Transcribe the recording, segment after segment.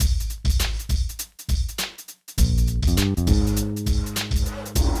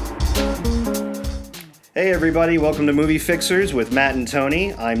Hey everybody, welcome to Movie Fixers with Matt and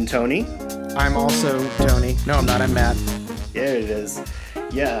Tony. I'm Tony. I'm also Tony. No, I'm not. I'm Matt. There it is.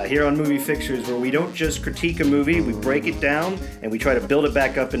 Yeah, here on Movie Fixers, where we don't just critique a movie, we break it down and we try to build it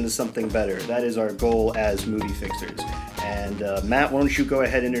back up into something better. That is our goal as Movie Fixers. And Matt, why don't you go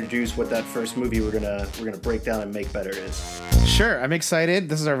ahead and introduce what that first movie we're gonna break down and make better is? Sure, I'm excited.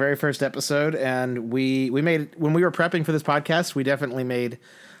 This is our very first episode, and we made, when we were prepping for this podcast, we definitely made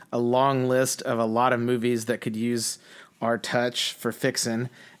a long list of a lot of movies that could use our touch for fixing.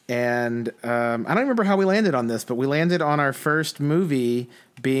 And I don't remember how we landed on this, but we landed on our first movie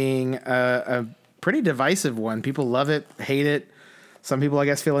being a pretty divisive one. People love it, hate it. Some people, I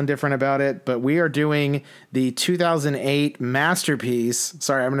guess, feel indifferent about it. But we are doing the 2008 masterpiece.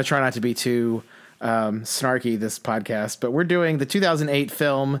 Sorry, I'm going to try not to be too snarky this podcast, but we're doing the 2008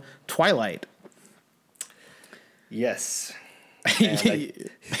 film Twilight. Yes.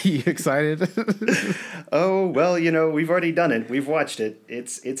 You excited? Oh, well, you know, we've already done it. We've watched it.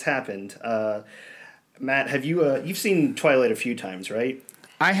 It's happened. Matt, have you've seen Twilight a few times, right?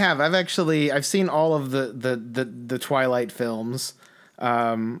 I have. I've seen all of the Twilight films.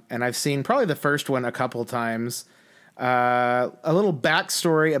 And I've seen probably the first one a couple times. A little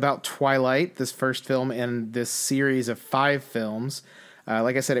backstory about Twilight, this first film in this series of 5 films.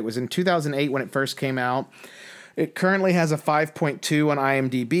 Like I said, it was in 2008 when it first came out. It currently has a 5.2 on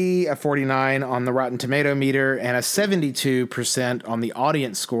IMDb, a 49 on the Rotten Tomato meter, and a 72% on the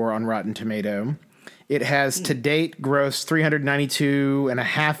audience score on Rotten Tomato. It has to date grossed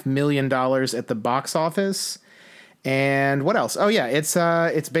 $392.5 million at the box office. And what else? Oh yeah,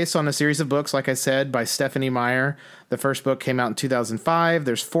 it's based on a series of books, like I said, by Stephanie Meyer. The first book came out in 2005.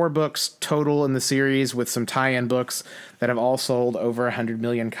 There's 4 books total in the series with some tie-in books that have all sold over 100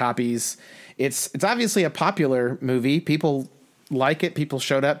 million copies. It's obviously a popular movie. People like it. People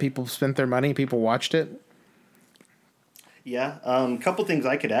showed up. People spent their money. People watched it. Yeah. A couple things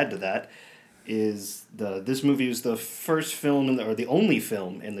I could add to that is this movie was the first film or the only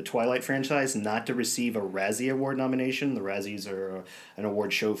film in the Twilight franchise not to receive a Razzie Award nomination. The Razzies are an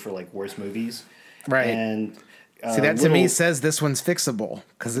award show for like worst movies. Right. And see, that to me says this one's fixable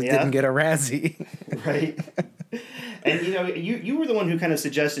because it didn't get a Razzie. Right. And you know, you were the one who kind of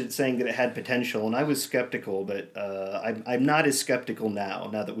suggested saying that it had potential, and I was skeptical, but I'm not as skeptical now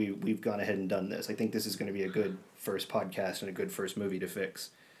that we've gone ahead and done this. I think this is going to be a good first podcast and a good first movie to fix.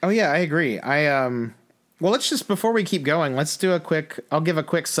 Oh yeah, I agree. Well, let's just, before we keep going, let's do I'll give a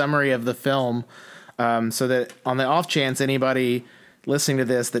quick summary of the film, so that on the off chance anybody listening to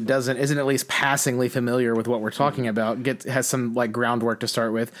this that isn't at least passingly familiar with what we're talking about has some like groundwork to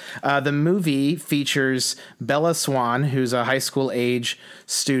start with. The movie features Bella Swan, who's a high school age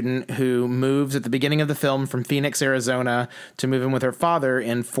student who moves at the beginning of the film from Phoenix, Arizona to move in with her father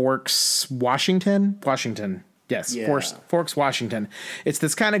in Forks, Washington. Yes, yeah. Forks, Washington. It's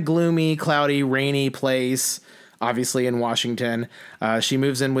this kind of gloomy, cloudy, rainy place, obviously in Washington. She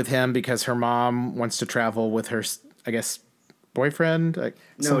moves in with him because her mom wants to travel with her, I guess, boyfriend?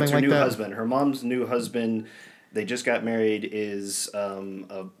 No, it's her new husband. Her mom's new husband, they just got married, is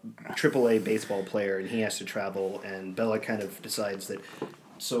a AAA baseball player, and he has to travel, and Bella kind of decides that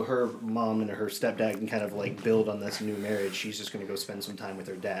so her mom and her stepdad can kind of like build on this new marriage. She's just going to go spend some time with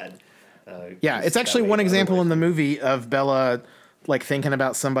her dad. It's actually one example in the movie of Bella like thinking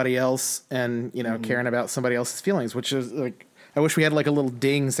about somebody else and, you know, caring about somebody else's feelings, which is like, I wish we had like a little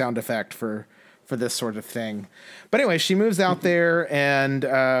ding sound effect for this sort of thing. But anyway, she moves out there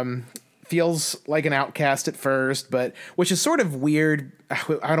and feels like an outcast at first, but which is sort of weird.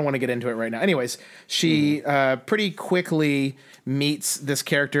 I don't want to get into it right now. Anyways, she pretty quickly meets this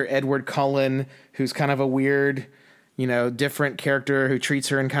character, Edward Cullen, who's kind of a weird, you know, different character who treats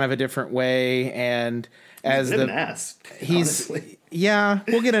her in kind of a different way. And yeah,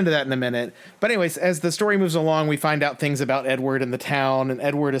 we'll get into that in a minute. But anyways, as the story moves along, we find out things about Edward in the town, and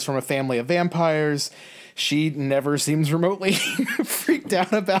Edward is from a family of vampires. She never seems remotely freaked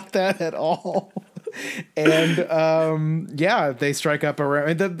out about that at all. And they strike up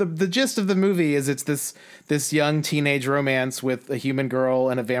around. The gist of the movie is it's this young teenage romance with a human girl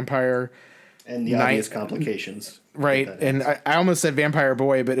and a vampire. And the obvious complications. Right. And I almost said vampire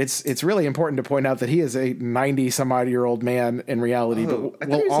boy, but it's really important to point out that he is a 90-some-odd-year-old man in reality. Oh, but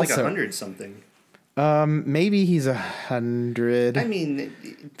I thought he was like 100-something. Maybe he's 100. I mean,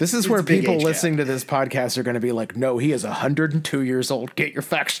 this is where people listening to this podcast are going to be like, no, he is 102 years old. Get your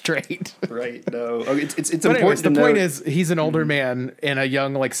facts straight. Right. No. Oh, it's important. Anyways, the point is he's an older man in a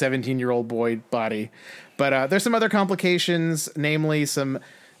young, like 17-year-old boy body. But there's some other complications, namely some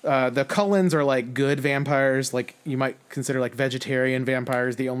The Cullens are like good vampires, like you might consider like vegetarian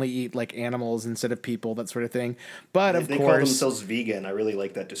vampires. They only eat like animals instead of people, that sort of thing. But They call themselves vegan. I really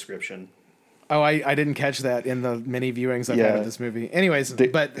like that description. Oh, I didn't catch that in the many viewings I've had of this movie. Anyways,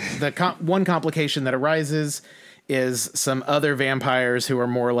 but the one complication that arises is some other vampires who are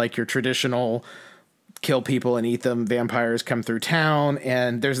more like your traditional kill people and eat them vampires come through town,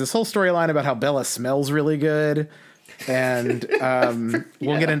 and there's this whole storyline about how Bella smells really good, and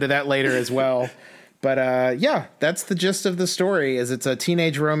we'll get into that later as well. But yeah, that's the gist of the story. Is it's a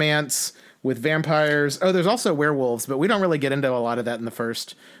teenage romance with vampires. Oh, there's also werewolves, but we don't really get into a lot of that in the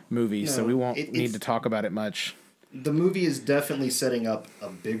first movie, so we won't need to talk about it much. The movie is definitely setting up a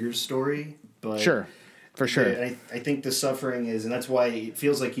bigger story, but sure. For sure. I think the suffering is, and that's why it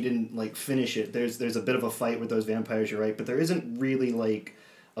feels like you didn't like finish it. There's a bit of a fight with those vampires, you're right, but there isn't really like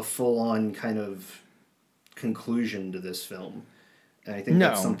a full-on kind of conclusion to this film. And I think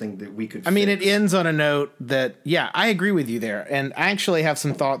that's something that we could fix. I mean, it ends on a note that, yeah, I agree with you there. And I actually have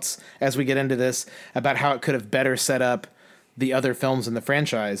some thoughts as we get into this about how it could have better set up the other films in the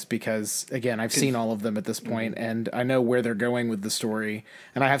franchise, because again, I've seen all of them at this point, and I know where they're going with the story,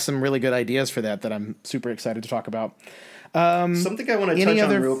 and I have some really good ideas for that I'm super excited to talk about. Something I want to touch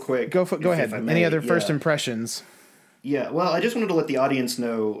on real quick. Go ahead. Any other first impressions? Yeah, well, I just wanted to let the audience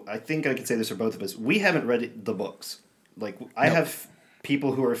know, I think I can say this for both of us, we haven't read the books. Like, I have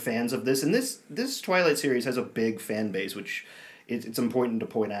people who are fans of this, and this Twilight series has a big fan base, which it's important to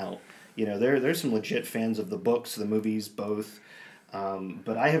point out. You know, there's some legit fans of the books, the movies, both.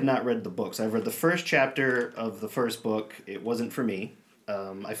 But I have not read the books. I've read the first chapter of the first book. It wasn't for me.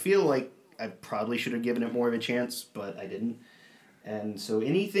 I feel like I probably should have given it more of a chance, but I didn't. And so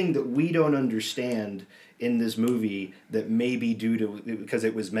anything that we don't understand in this movie that may be due to, because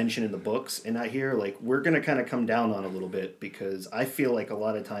it was mentioned in the books and not here, like, we're going to kind of come down on a little bit, because I feel like a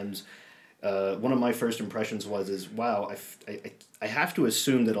lot of times one of my first impressions was wow, I have to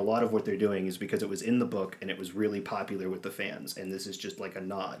assume that a lot of what they're doing is because it was in the book and it was really popular with the fans, and this is just like a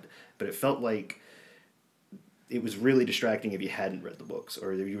nod. But it felt like it was really distracting if you hadn't read the books,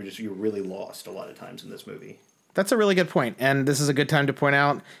 or you were really lost a lot of times in this movie. That's a really good point, and this is a good time to point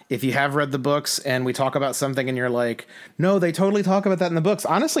out, if you have read the books and we talk about something and you're like, no, they totally talk about that in the books,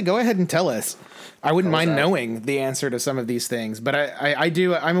 honestly, go ahead and tell us. I wouldn't mind knowing the answer to some of these things, but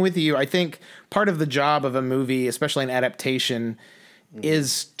I'm with you. I think part of the job of a movie, especially an adaptation,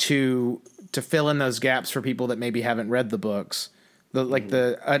 is to fill in those gaps for people that maybe haven't read the books.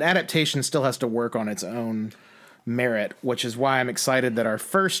 An adaptation still has to work on its own merit, which is why I'm excited that our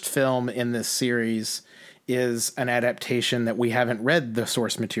first film in this series is an adaptation that we haven't read the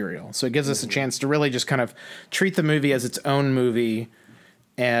source material. So it gives us a chance to really just kind of treat the movie as its own movie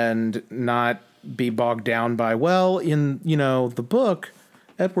and not be bogged down by, well, in, the book,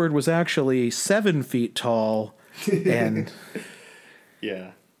 Edward was actually 7 feet tall and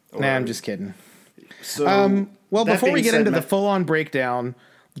yeah. Nah, I'm just kidding. So well, before we get into the full-on breakdown,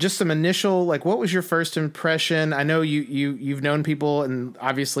 just some initial, like, what was your first impression? I know you've known people, and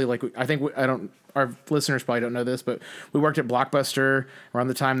obviously, like, our listeners probably don't know this, but we worked at Blockbuster around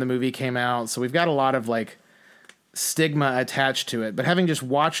the time the movie came out, so we've got a lot of, like, stigma attached to it. But having just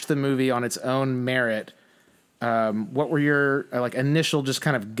watched the movie on its own merit, what were your, initial just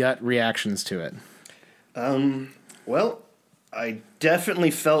kind of gut reactions to it? Well, I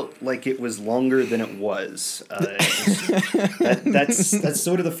definitely felt like it was longer than it was. That's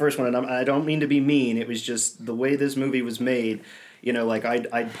sort of the first one, and I don't mean to be mean. It was just the way this movie was made.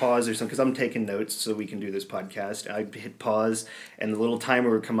 I'd pause or something, because I'm taking notes so we can do this podcast. I'd hit pause, and the little timer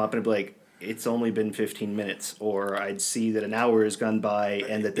would come up, and I'd be like, it's only been 15 minutes. Or I'd see that an hour has gone by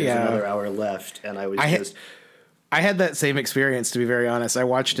and that there's another hour left, and I had that same experience, to be very honest. I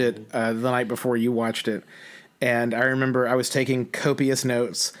watched it the night before you watched it, and I remember I was taking copious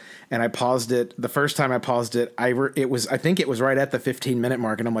notes, and I paused it. The first time I paused it, I think it was right at the 15-minute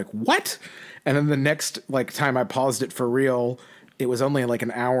mark, and I'm like, what? And then the next time I paused it for real, it was only like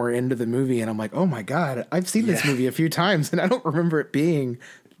an hour into the movie, and I'm like, oh my God, I've seen this movie a few times, and I don't remember it being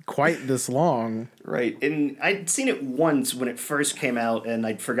quite this long. Right. And I'd seen it once when it first came out, and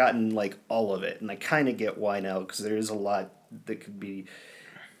I'd forgotten all of it, and I kind of get why now, because there is a lot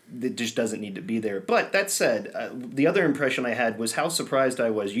that just doesn't need to be there. But that said, the other impression I had was how surprised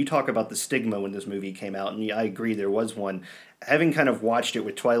I was. You talk about the stigma when this movie came out, and I agree there was one. Having kind of watched it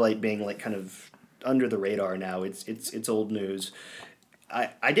with Twilight being kind of under the radar now, it's old news.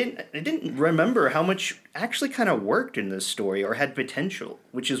 I didn't remember how much actually kind of worked in this story or had potential,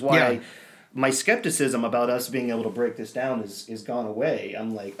 which is why my skepticism about us being able to break this down is gone away.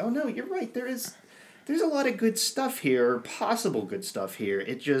 I'm like, oh no, you're right. there's a lot of good stuff here, or possible good stuff here.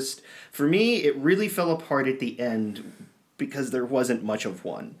 It just, for me, it really fell apart at the end because there wasn't much of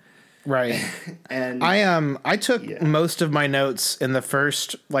one. Right. And I took most of my notes in the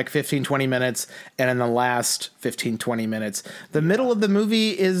first like 15, 20 minutes and in the last 15, 20 minutes. The middle of the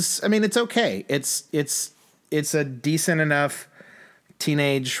movie is, I mean, it's okay. It's a decent enough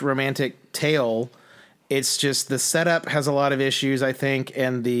teenage romantic tale. It's just the setup has a lot of issues, I think,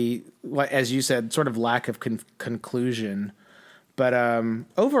 and the, as you said, sort of lack of conclusion. But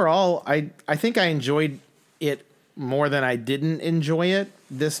overall, I think I enjoyed it more than I didn't enjoy it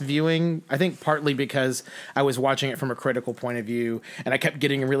this viewing. I think partly because I was watching it from a critical point of view, and I kept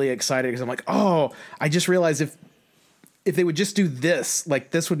getting really excited because I'm like, oh, I just realized if they would just do this,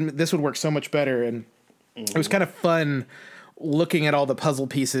 like this would work so much better. And it was kind of fun looking at all the puzzle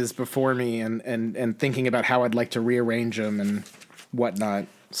pieces before me and thinking about how I'd like to rearrange them and whatnot.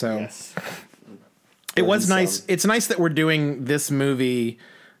 So yes. It was nice. It's nice that we're doing this movie,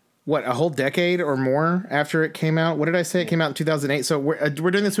 what, a whole decade or more after it came out? What did I say? It came out in 2008. So we're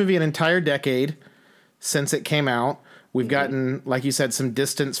doing this movie an entire decade since it came out. We've gotten, like you said, some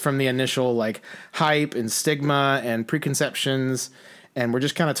distance from the initial like hype and stigma and preconceptions, and we're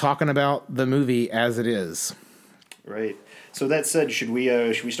just kind of talking about the movie as it is. Right. So that said, should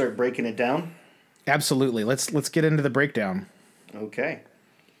we start breaking it down? Absolutely. Let's get into the breakdown. Okay.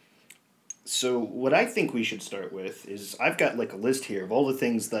 So what I think we should start with is I've got like a list here of all the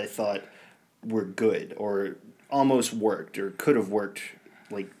things that I thought were good or almost worked or could have worked,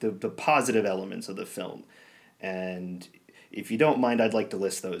 like the positive elements of the film. And if you don't mind, I'd like to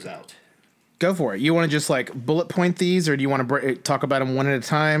list those out. Go for it. You want to just like bullet point these, or do you want to talk about them one at a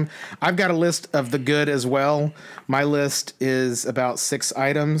time? I've got a list of the good as well. My list is about 6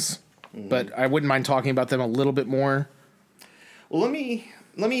 items, but I wouldn't mind talking about them a little bit more. Well, let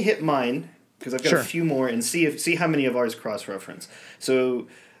me hit mine because I've got a few more and see how many of ours cross-reference. So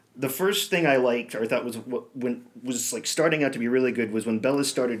the first thing I liked or thought was like starting out to be really good was when Bella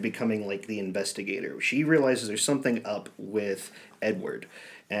started becoming like the investigator. She realizes there's something up with Edward,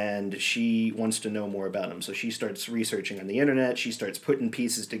 and she wants to know more about him. So she starts researching on the internet. She starts putting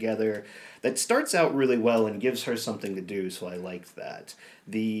pieces together. That starts out really well and gives her something to do, so I liked that.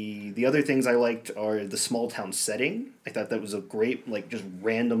 The other things I liked are the small town setting. I thought that was a great, like, just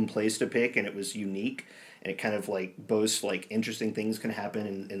random place to pick, and it was unique. And it kind of, like, boasts, like, interesting things can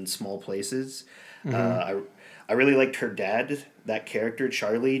happen in small places. I really liked her dad, that character,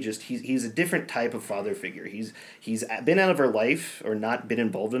 Charlie. Just he's a different type of father figure. He's been out of her life or not been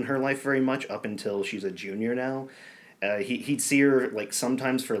involved in her life very much up until she's a junior now. He'd see her like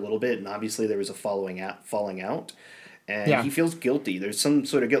sometimes for a little bit, and obviously there was a falling out, and he feels guilty. There's some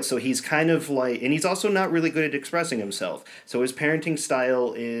sort of guilt, so he's kind of like, and he's also not really good at expressing himself. So his parenting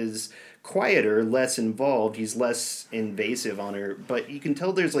style is quieter, less involved. He's less invasive on her, but you can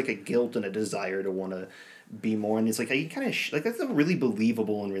tell there's like a guilt and a desire to want to be more, and it's like he kind of like that's a really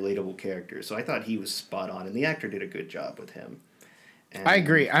believable and relatable character. So I thought he was spot on, and the actor did a good job with him. And I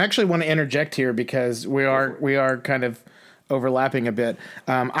agree. I actually want to interject here because we are kind of overlapping a bit.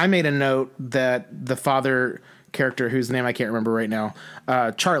 I made a note that the father character, whose name I can't remember right now,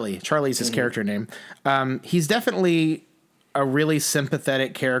 Charlie's his character name. He's definitely a really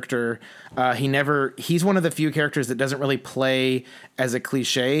sympathetic character. He's one of the few characters that doesn't really play as a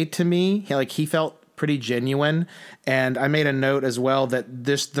cliche to me. He felt pretty genuine. And I made a note as well that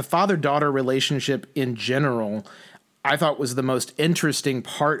the father-daughter relationship in general, I thought was the most interesting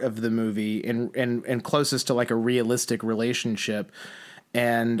part of the movie and closest to like a realistic relationship.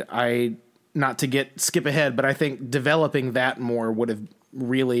 And not to skip ahead, but I think developing that more would have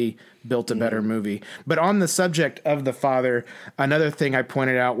really built a better movie. But on the subject of the father, another thing I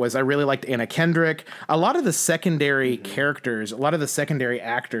pointed out was I really liked Anna Kendrick. A lot of the secondary characters, a lot of the secondary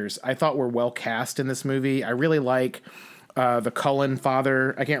actors I thought were well cast in this movie. I really like the Cullen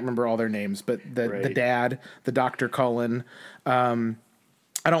father. I can't remember all their names, but the dad, the Dr. Cullen.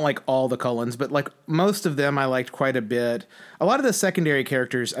 I don't like all the Cullens, but like most of them I liked quite a bit. A lot of the secondary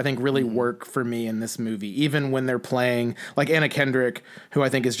characters I think really work for me in this movie, even when they're playing like Anna Kendrick, who I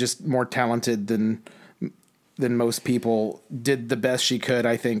think is just more talented than most people, did the best she could,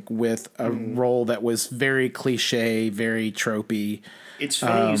 I think, with a role that was very cliche, very tropey. It's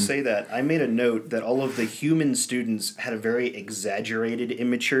funny you say that. I made a note that all of the human students had a very exaggerated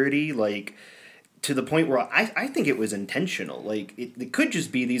immaturity, like to the point where I think it was intentional. Like, it could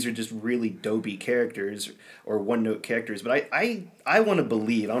just be these are just really dopey characters or one-note characters, but I want to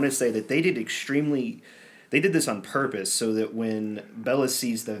believe, I want to say that they did this on purpose so that when Bella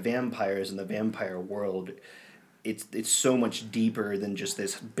sees the vampires in the vampire world, it's so much deeper than just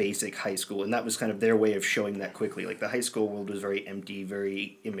this basic high school, and that was kind of their way of showing that quickly. Like the high school world was very empty,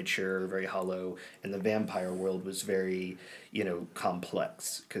 very immature, very hollow, and the vampire world was very,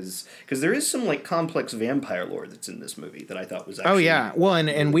 complex, because there is some like complex vampire lore that's in this movie that I thought was actually well,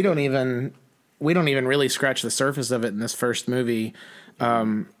 and we don't even really scratch the surface of it in this first movie.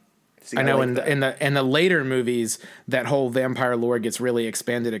 See, I know like in the later movies, that whole vampire lore gets really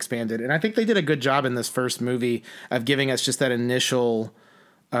expanded, and I think they did a good job in this first movie of giving us just that initial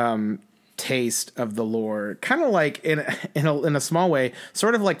taste of the lore, kind of like in a small way,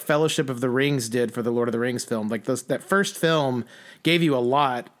 sort of like Fellowship of the Rings did for the Lord of the Rings film. Like that first film gave you a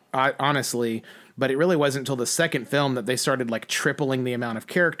lot, honestly, but it really wasn't until the second film that they started like tripling the amount of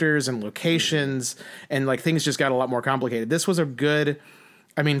characters and locations, and like things just got a lot more complicated. This was a good.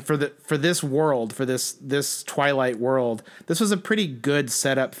 I mean, for this world, for this Twilight world, this was a pretty good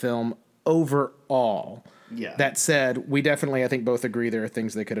setup film overall. Yeah. That said, we definitely, I think, both agree there are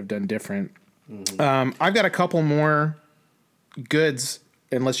things they could have done different. Mm-hmm. I've got a couple more goods,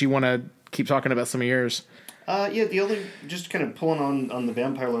 unless you want to keep talking about some of yours. The other, just kind of pulling on the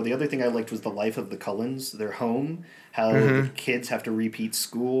vampire lore, the other thing I liked was the life of the Cullens, their home, how the kids have to repeat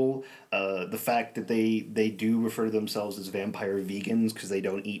school, the fact that they do refer to themselves as vampire vegans because they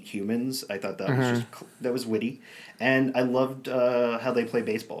don't eat humans. I thought that was witty. And I loved how they play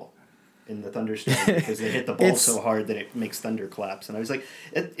baseball in the thunderstorm because they hit the ball so hard that it makes thunderclaps. And I was like,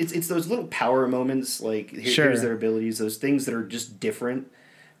 it's those little power moments, like here's their abilities, those things that are just different,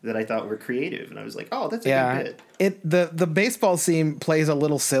 that I thought were creative, and I was like, "Oh, that's a good bit." The baseball scene plays a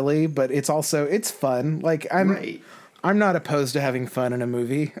little silly, but it's fun. Like I'm not opposed to having fun in a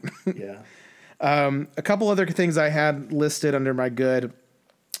movie. Yeah. A couple other things I had listed under my good.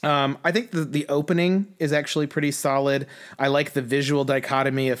 I think the opening is actually pretty solid. I like the visual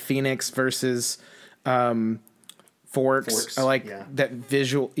dichotomy of Phoenix versus Forks. I like that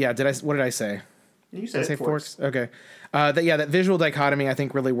visual. Yeah. What did I say? You said Forks. Okay. That visual dichotomy I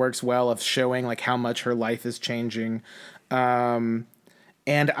think really works well of showing like how much her life is changing. And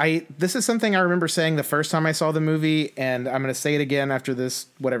this is something I remember saying the first time I saw the movie, and I'm going to say it again after this,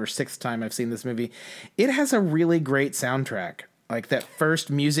 sixth time I've seen this movie. It has a really great soundtrack. Like that first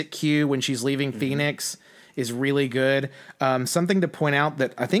music cue when she's leaving Phoenix is really good. Something to point out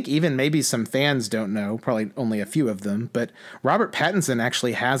that I think even maybe some fans don't know, probably only a few of them, but Robert Pattinson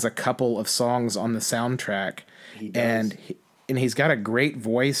actually has a couple of songs on the soundtrack. He does. And he's got a great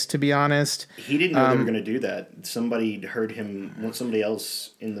voice, to be honest. He didn't know they were going to do that. Somebody heard him, somebody else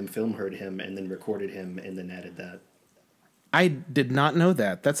in the film heard him and then recorded him and then added that. I did not know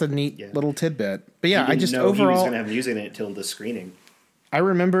that. That's a neat little tidbit. But yeah, I just overall, he was going to have music in it till the screening. I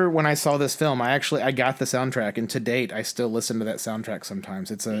remember when I saw this film, I got the soundtrack, and to date, I still listen to that soundtrack sometimes.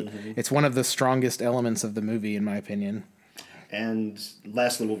 It's one of the strongest elements of the movie, in my opinion. And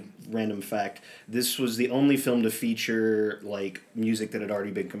last little random fact, this was the only film to feature like music that had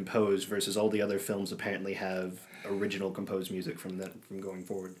already been composed versus all the other films apparently have original composed music from going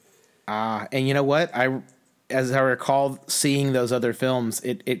forward. And you know what? As I recall seeing those other films,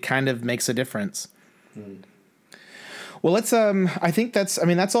 it kind of makes a difference. Well, let's I think that's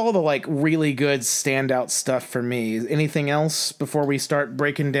all the like really good standout stuff for me. Anything else before we start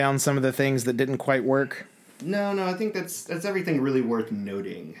breaking down some of the things that didn't quite work? No, I think that's everything really worth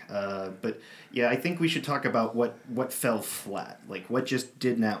noting. But yeah, I think we should talk about what fell flat, like what just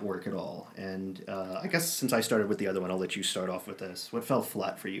did not work at all. And I guess since I started with the other one, I'll let you start off with this. What fell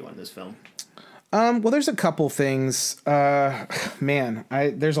flat for you on this film? Well, there's a couple things.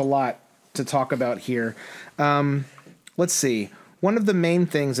 There's a lot to talk about here. Let's see. One of the main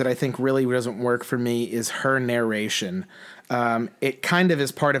things that I think really doesn't work for me is her narration. It kind of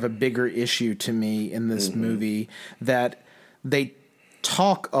is part of a bigger issue to me in this movie, that they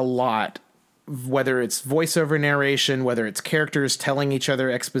talk a lot, whether it's voiceover narration, whether it's characters telling each other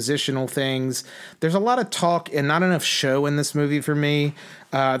expositional things. There's a lot of talk and not enough show in this movie for me.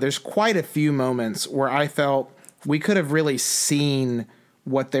 There's quite a few moments where I felt we could have really seen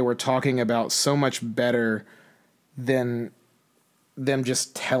what they were talking about so much better than them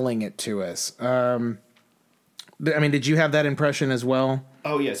just telling it to us. Did you have that impression as well?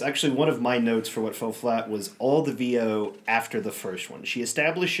 Oh, yes. Actually, one of my notes for what fell flat was all the VO after the first one. She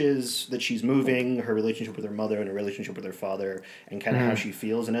establishes that she's moving, her relationship with her mother and her relationship with her father, and kind of how she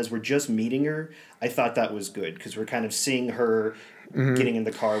feels. And as we're just meeting her, I thought that was good, because we're kind of seeing her getting in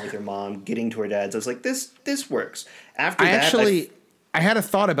the car with her mom, getting to her dad's. I was like, this works. After that, I had a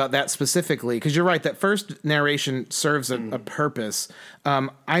thought about that specifically, because you're right, that first narration serves a purpose.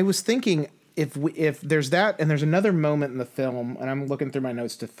 I was thinking, if there's that, and there's another moment in the film, and I'm looking through my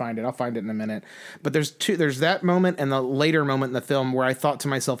notes to find it. I'll find it in a minute. But there's that moment and the later moment in the film where I thought to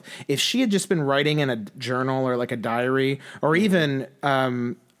myself, if she had just been writing in a journal or like a diary, or even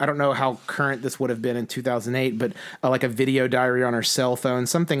I don't know how current this would have been in 2008, but like a video diary on her cell phone,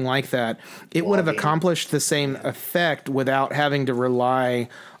 something like that, it would have accomplished the same effect without having to rely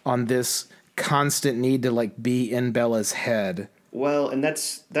on this constant need to like be in Bella's head. Well, and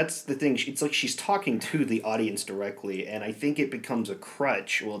that's the thing. It's like she's talking to the audience directly, and I think it becomes a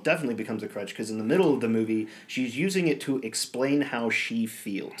crutch. Well, it definitely becomes a crutch because in the middle of the movie, she's using it to explain how she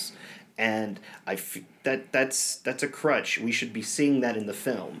feels. And that's a crutch. We should be seeing that in the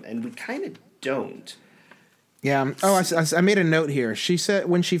film, and we kind of don't. Yeah. Oh, I made a note here. She said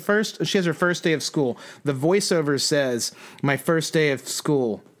when she has her first day of school, the voiceover says, "My first day of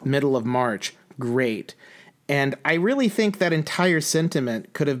school, middle of March, great." And I really think that entire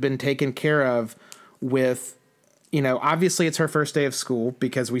sentiment could have been taken care of with, obviously it's her first day of school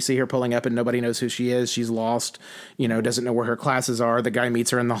because we see her pulling up and nobody knows who she is. She's lost, doesn't know where her classes are. The guy meets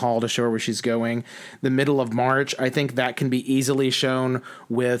her in the hall to show her where she's going. The middle of March, I think that can be easily shown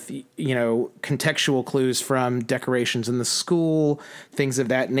with, contextual clues from decorations in the school, things of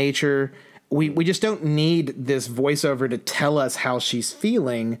that nature. We just don't need this voiceover to tell us how she's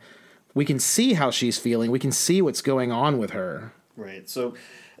feeling. We can see how she's feeling. We can see what's going on with her. Right. So,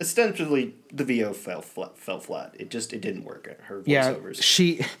 ostensibly, the VO fell flat. It didn't work. Her voiceovers.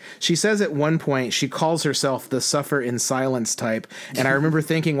 Yeah, she says at one point she calls herself the suffer in silence type, and I remember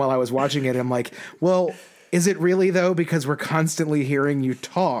thinking while I was watching it, I'm like, well, is it really though? Because we're constantly hearing you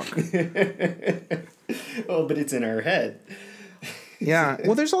talk. Oh, but it's in her head. Yeah.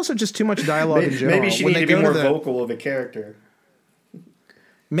 Well, there's also just too much dialogue in general. Maybe she needed to be more vocal of a character.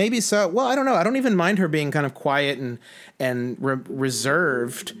 Maybe so. Well, I don't know. I don't even mind her being kind of quiet and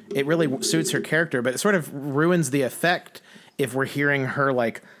reserved. It really suits her character, but it sort of ruins the effect if we're hearing her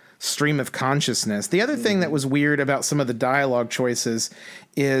like stream of consciousness. The other thing that was weird about some of the dialogue choices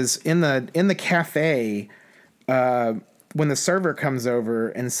is in the cafe, when the server comes over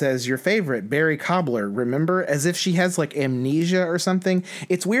and says, "Your favorite, Barry Cobbler, remember?" As if she has like amnesia or something.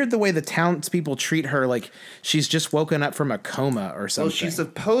 It's weird the way the townspeople treat her like she's just woken up from a coma or something. Well, she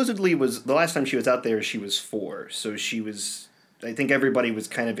supposedly was, the last time she was out there, she was 4. So she was, I think everybody was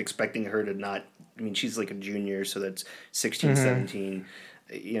kind of expecting her to not, I mean, she's like a junior, so that's 16, 17.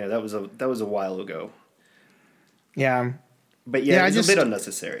 That was a while ago. Yeah. But yeah, it's a bit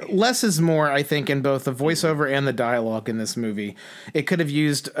unnecessary. Less is more, I think, in both the voiceover and the dialogue in this movie. It could have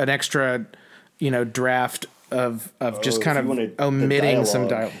used an extra, draft of just kind of omitting some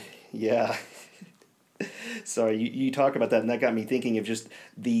dialogue. Yeah. Sorry, you talk about that, and that got me thinking of just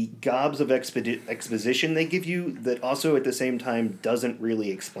the gobs of exposition they give you that also at the same time doesn't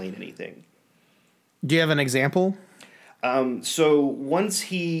really explain anything. Do you have an example? So once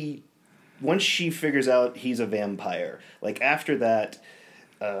she figures out he's a vampire, like after that,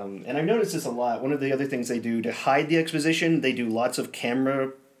 and I've noticed this a lot, one of the other things they do to hide the exposition, they do lots of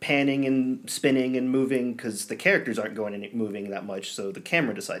camera panning and spinning and moving because the characters aren't moving that much, so the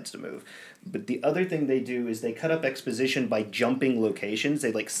camera decides to move. But the other thing they do is they cut up exposition by jumping locations.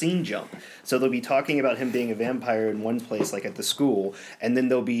 They like scene jump. So they'll be talking about him being a vampire in one place, like at the school, and then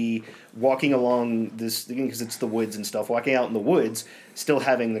they'll be walking along this, because it's the woods and stuff, walking out in the woods, still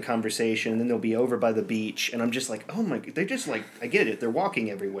having the conversation, and then they'll be over by the beach, and I'm just like, oh my, they're just like, I get it, they're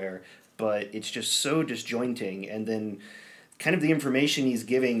walking everywhere, but it's just so disjointing, and then kind of the information he's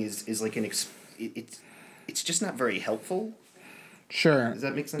giving is like it's just not very helpful. Sure. Does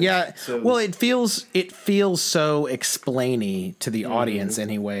that make sense? Yeah. Well, it feels so explainy to the audience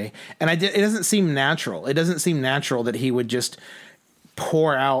anyway, and it doesn't seem natural. It doesn't seem natural that he would just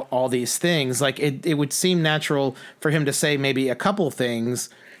pour out all these things. Like it would seem natural for him to say maybe a couple things,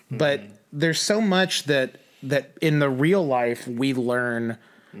 but there's so much that in the real life we learn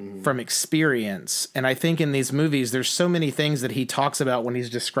from experience. And I think in these movies, there's so many things that he talks about when he's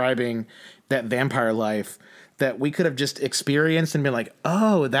describing that vampire life that we could have just experienced and been like,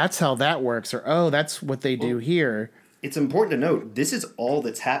 oh, that's how that works, or oh, that's what they do here. It's important to note, this is all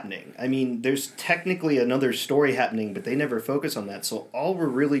that's happening. I mean, there's technically another story happening, but they never focus on that. So all we're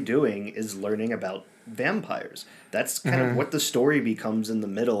really doing is learning about vampires. That's kind of what the story becomes in the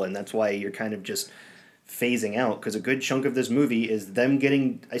middle, and that's why you're kind of just phasing out, because a good chunk of this movie is them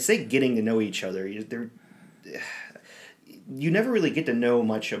getting to know each other. You never really get to know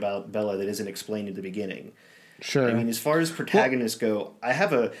much about Bella that isn't explained at the beginning. Sure. I mean, as far as protagonists go, I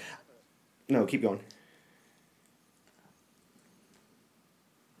have a... No, keep going.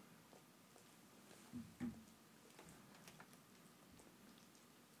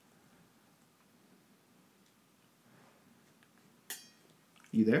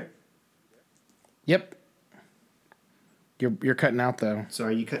 You there? Yep. You're cutting out though.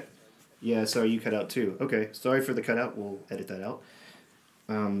 Sorry, you cut. Yeah, sorry, you cut out too. Okay, sorry for the cutout. We'll edit that out.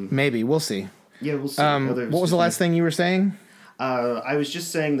 Maybe we'll see. Yeah, we'll see. What was the last thing you were saying? I was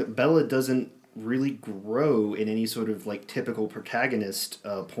just saying that Bella doesn't really grow in any sort of like typical protagonist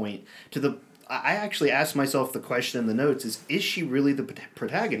point. I actually asked myself the question in the notes: is she really the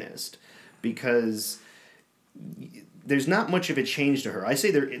protagonist? Because there's not much of a change to her. I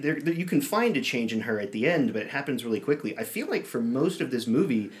say there you can find a change in her at the end, but it happens really quickly. I feel like for most of this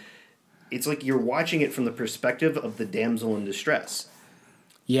movie, it's like you're watching it from the perspective of the damsel in distress.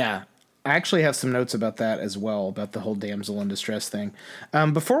 Yeah. I actually have some notes about that as well, about the whole damsel in distress thing.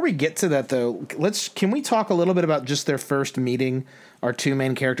 Before we get to that, though, can we talk a little bit about just their first meeting, our two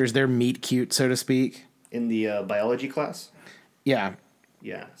main characters, their meet cute, so to speak? In the biology class? Yeah.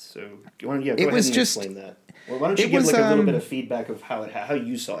 Yeah, so go ahead and explain that. Well, why don't you give a little bit of feedback of how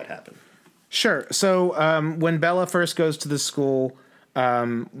you saw it happen? Sure. So when Bella first goes to the school,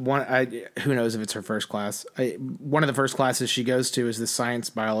 who knows if it's her first class? One of the first classes she goes to is the science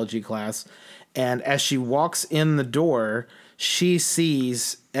biology class, and as she walks in the door, she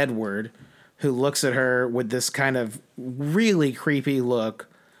sees Edward, who looks at her with this kind of really creepy look,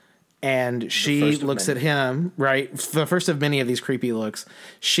 and she looks at him, right? The first of many of these creepy looks.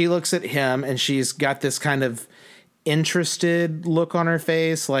 She looks at him, and she's got this kind of interested look on her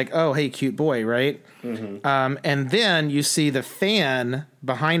face, like, oh, hey, cute boy, right? Mm-hmm. And then you see the fan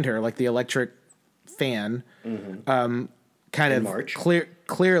behind her, like the electric fan, kind of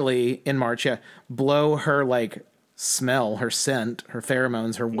clearly in March, blow her like smell, her scent, her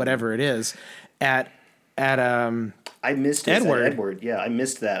pheromones, her whatever it is, at I missed Edward. Yeah, I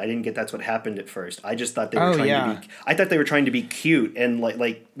missed that. I didn't get that's what happened at first. I just thought they were trying to be cute and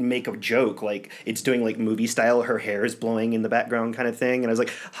like make a joke, like it's doing like movie style. Her hair is blowing in the background, kind of thing. And I was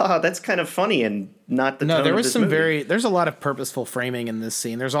like, haha, that's kind of funny and not the. No, there was some there's a lot of purposeful framing in this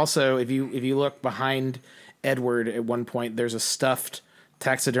scene. There's also if you look behind Edward at one point, there's a stuffed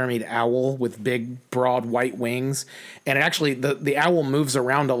taxidermied owl with big broad white wings, and it actually the owl moves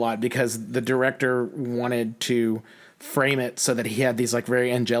around a lot because the director wanted to frame it so that he had these like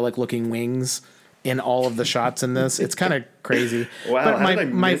very angelic looking wings in all of the shots in this. It's kind of crazy. Wow, but how did I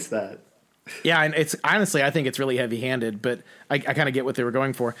miss that? Yeah, and it's honestly, I think it's really heavy-handed, but I kind of get what they were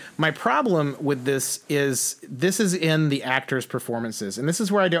going for. My problem with this is in the actors' performances, and this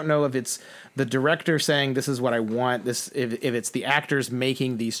is where I don't know if it's the director saying this is what I want, if it's the actors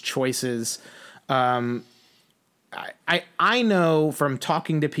making these choices. I know from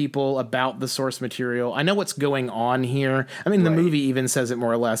talking to people about the source material, I know what's going on here. I mean, the movie even says it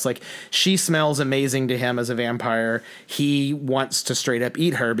more or less. Like, she smells amazing to him as a vampire. He wants to straight up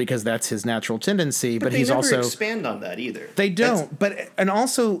eat her because that's his natural tendency. But he's also expand on that either. They don't. And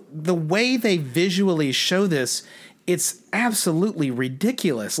also the way they visually show this, it's absolutely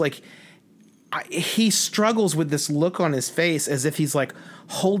ridiculous. Like, he struggles with this look on his face as if he's like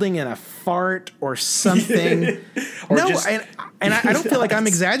holding in a fart or something. I don't feel like I'm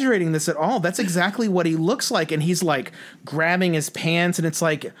exaggerating this at all. That's exactly what he looks like. And he's like grabbing his pants and it's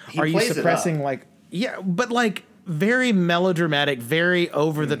like, are you suppressing like, yeah, but like very melodramatic, very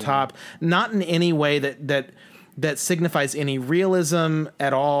over the top, not in any way that signifies any realism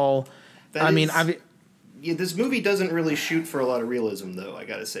at all. Yeah, this movie doesn't really shoot for a lot of realism, though, I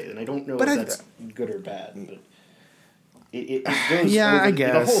gotta say. And I don't know if that's good or bad. But it goes I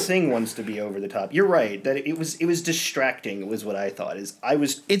guess. The whole thing wants to be over the top. You're right. That it was distracting was what I thought. It's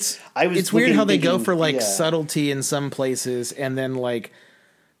weird how they go for like subtlety in some places and then like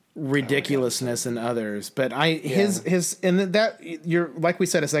ridiculousness in others. But you're like we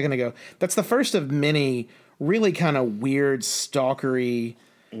said a second ago, that's the first of many really kind of weird, stalkery,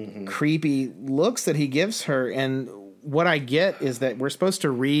 creepy looks that he gives her. And what I get is that we're supposed to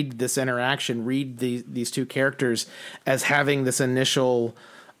read this interaction, read these two characters as having this initial,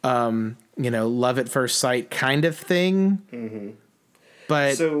 love at first sight kind of thing. Mm-hmm.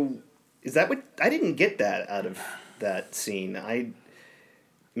 But so is that what I didn't get that out of that scene?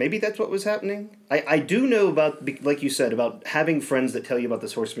 Maybe that's what was happening. I do know about, like you said, about having friends that tell you about the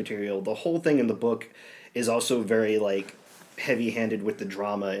source material. The whole thing in the book is also very like heavy-handed with the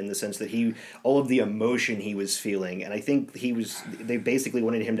drama in the sense that all of the emotion he was feeling, and I think they basically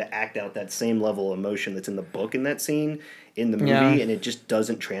wanted him to act out that same level of emotion that's in the book in that scene in the movie, and it just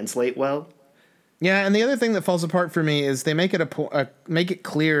doesn't translate well. Yeah, and the other thing that falls apart for me is they make it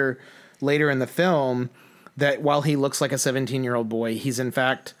clear later in the film that while he looks like a 17-year-old boy, he's in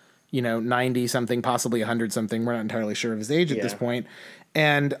fact 90 something, possibly 100 something. We're not entirely sure of his age at this point,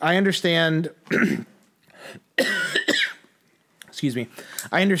 and I understand. excuse me,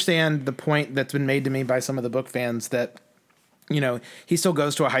 I understand the point that's been made to me by some of the book fans that, he still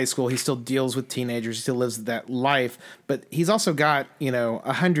goes to a high school, he still deals with teenagers, he still lives that life, but he's also got,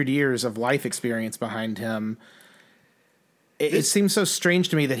 100 years of life experience behind him. It seems so strange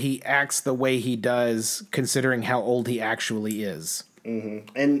to me that he acts the way he does, considering how old he actually is. Mm-hmm.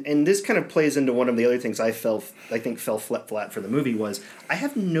 And this kind of plays into one of the other things I think fell flat for the movie was I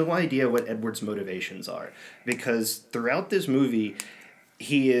have no idea what Edward's motivations are, because throughout this movie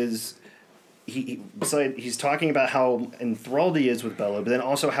he's talking about how enthralled he is with Bella, but then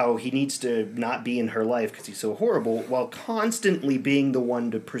also how he needs to not be in her life because he's so horrible, while constantly being the one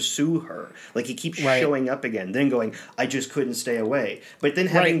to pursue her. Like, he keeps showing up again, then going, I just couldn't stay away. But then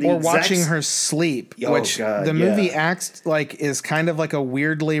having or watching her sleep, which the movie acts like is kind of like a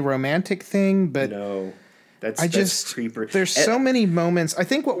weirdly romantic thing, but no. That's creeper. There's so many moments. I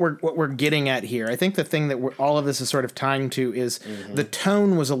think what we're getting at here, I think the thing that all of this is sort of tying to is the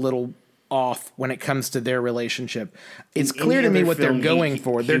tone was a little off when it comes to their relationship. It's clear to me what they're going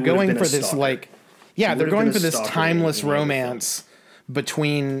for. They're going for this they're going for this timeless romance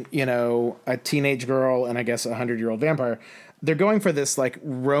between, a teenage girl and I guess a 100-year-old vampire. They're going for this like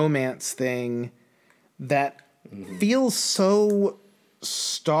romance thing that feels so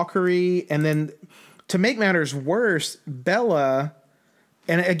stalkery. And then to make matters worse, Bella,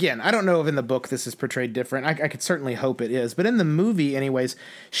 and again, I don't know if in the book this is portrayed different. I could certainly hope it is. But in the movie, anyways,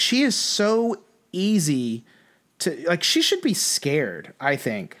 she is so easy to... Like, she should be scared, I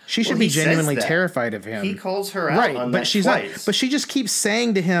think. She should be genuinely terrified of him. He calls her out on that she's twice. Not. But she just keeps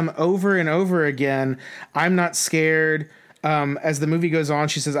saying to him over and over again, I'm not scared. As the movie goes on,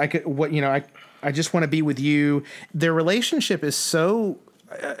 she says, I just want to be with you. Their relationship is so...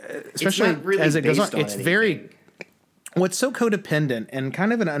 especially really as it goes on, it's very... Well, it's so codependent and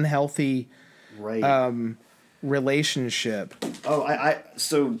kind of an unhealthy relationship.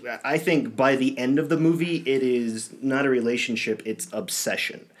 So I think by the end of the movie, it is not a relationship, it's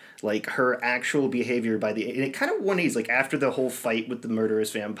obsession. Like, her actual behavior and it kind of 180s, like, after the whole fight with the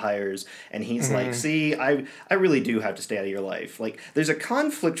murderous vampires, and he's like, see, I really do have to stay out of your life. Like, there's a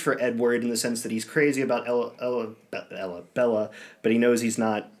conflict for Edward in the sense that he's crazy about Bella, but he knows he's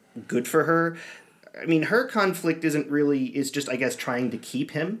not good for her. I mean, her conflict is just, I guess, trying to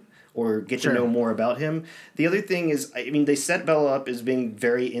keep him or get to know more about him. The other thing is, I mean, they set Bella up as being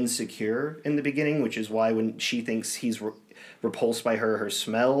very insecure in the beginning, which is why when she thinks he's repulsed by her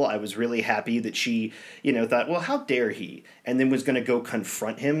smell, I was really happy that she, thought, well, how dare he? And then was going to go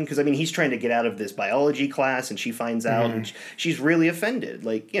confront him. Because, I mean, he's trying to get out of this biology class, and she finds out, and she's really offended.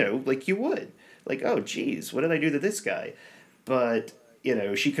 Like, like you would. Like, oh, geez, what did I do to this guy? But...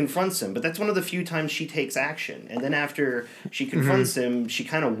 she confronts him, but that's one of the few times she takes action. And then after she confronts him, she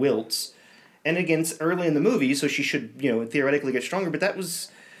kind of wilts. And again, it's early in the movie, so she should, theoretically get stronger. But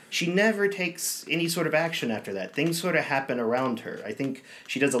she never takes any sort of action after that. Things sort of happen around her. I think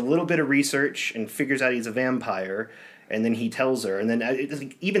she does a little bit of research and figures out he's a vampire, and then he tells her. And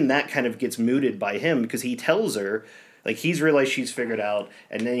then even that kind of gets mooted by him, because he tells her, like, he's realized she's figured out,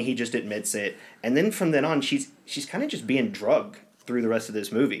 and then he just admits it. And then from then on, she's kind of just being drugged through the rest of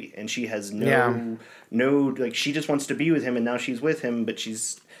this movie, and she has no like, she just wants to be with him, and now she's with him, but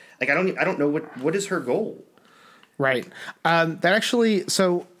she's like, I don't know what is her goal. Right. That actually,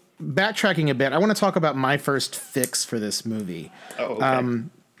 so backtracking a bit, I want to talk about my first fix for this movie. Oh, okay.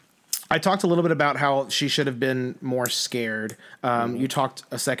 I talked a little bit about how she should have been more scared. You talked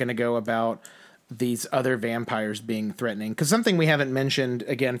a second ago about these other vampires being threatening. Because something we haven't mentioned,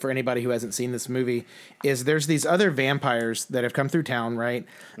 again, for anybody who hasn't seen this movie, is there's these other vampires that have come through town, right?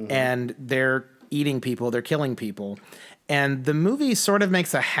 And they're eating people, they're killing people. And the movie sort of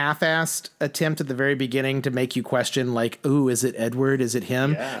makes a half-assed attempt at the very beginning to make you question, like, ooh, is it Edward? Is it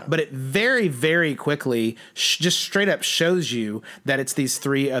him? Yeah. But it very, very quickly just straight up shows you that it's these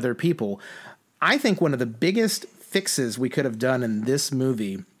three other people. I think one of the biggest fixes we could have done in this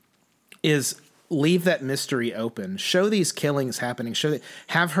movie is leave that mystery open. Show these killings happening.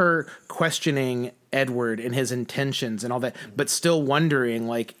 Have her questioning Edward and his intentions and all that, but still wondering,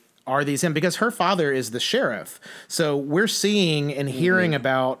 like, are these him? Because her father is the sheriff. So we're seeing and hearing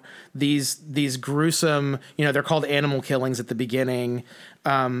about these gruesome, they're called animal killings at the beginning.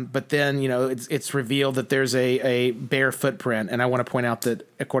 But then, it's revealed that there's a bear footprint. And I want to point out that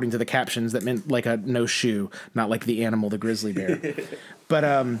according to the captions, that meant like a no shoe, not like the animal, the grizzly bear.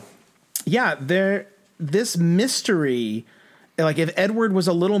 But, this mystery, like, if Edward was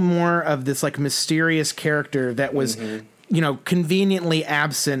a little more of this like mysterious character that was, conveniently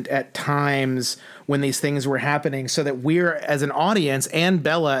absent at times when these things were happening, so that we're, as an audience, and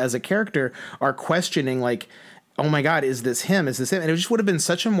Bella as a character, are questioning, like, oh my God, is this him? Is this him? And it just would have been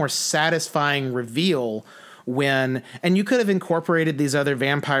such a more satisfying reveal and you could have incorporated these other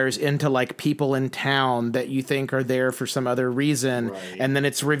vampires into like people in town that you think are there for some other reason. Right. And then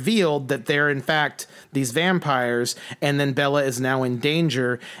it's revealed that they're in fact these vampires. And then Bella is now in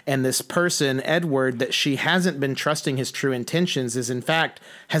danger. And this person, Edward, that she hasn't been trusting his true intentions has in fact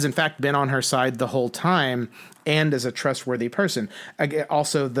been on her side the whole time and is a trustworthy person.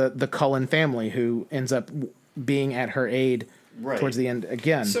 Also the Cullen family who ends up being at her aid. Right. Towards the end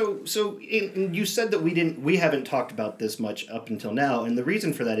again. So you said that we haven't talked about this much up until now, and the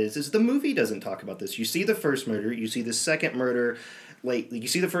reason for that is the movie doesn't talk about this. You see the first murder, you see the second murder, like you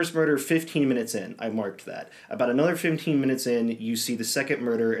see the first murder 15 minutes in. I marked that. About another 15 minutes in, you see the second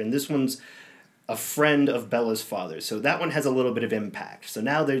murder, and this one's a friend of Bella's father. So that one has a little bit of impact. So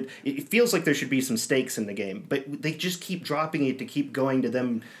now it feels like there should be some stakes in the game, but they just keep dropping it to keep going to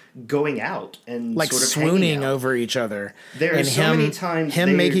them going out and like sort of swooning over each other. There are so many times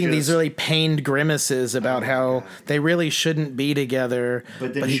him making these really pained grimaces about how they really shouldn't be together,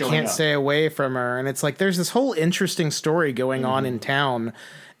 but he can't stay away from her. And it's like there's this whole interesting story going on in town,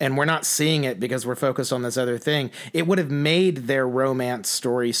 and we're not seeing it because we're focused on this other thing. It would have made their romance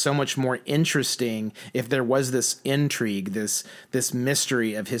story so much more interesting if there was this intrigue, this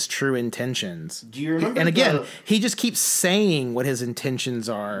mystery of his true intentions. Do you remember? And again, he just keeps saying what his intentions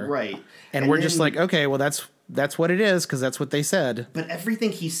are. Right. And we're just like, okay, well, that's what it is because that's what they said. But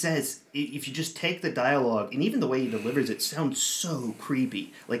everything he says, if you just take the dialogue and even the way he delivers it, sounds so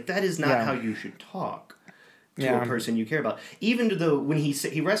creepy. Like, that is not how you should talk to a person you care about. Even though when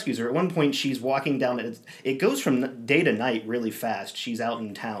he rescues her, at one point she's walking down, it goes from day to night really fast. She's out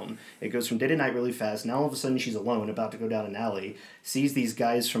in town. It goes from day to night really fast. Now all of a sudden she's alone, about to go down an alley, sees these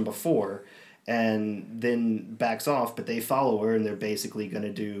guys from before, and then backs off, but they follow her and they're basically going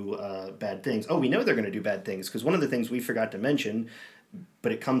to do bad things. Oh, we know they're going to do bad things because one of the things we forgot to mention,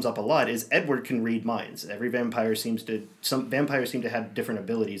 but it comes up a lot, is Edward can read minds. Some vampires seem to have different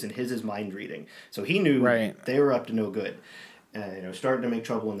abilities, and his is mind reading. So he knew they were up to no good. Starting to make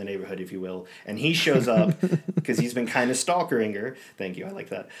trouble in the neighborhood, if you will. And he shows up because he's been kind of stalkering her. Thank you, I like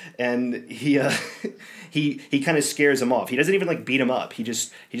that. And he kind of scares him off. He doesn't even beat him up. He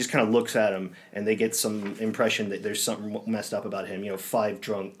just kind of looks at him, and they get some impression that there's something messed up about him. 5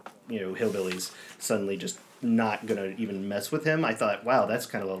 drunk hillbillies suddenly just not gonna even mess with him. I thought, wow, that's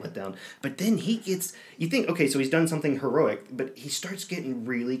kind of a letdown. But then you think, okay, so he's done something heroic, but he starts getting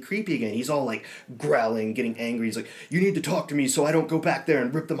really creepy again. He's all growling, getting angry. He's like, you need to talk to me so I don't go back there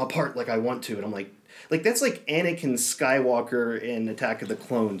and rip them apart like I want to. And I'm like that's like Anakin Skywalker in Attack of the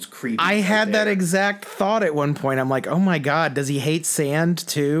Clones creepy. I had that exact thought at one point. I'm like, oh my God, does he hate sand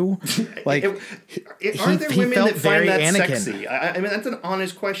too? Aren't there women that find that Anakin sexy? I mean, that's an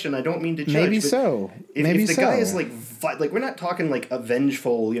honest question. I don't mean to judge. Maybe so. If the guy is we're not talking a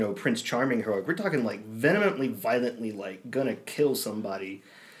vengeful, Prince Charming heroic. We're talking vehemently, violently, gonna kill somebody.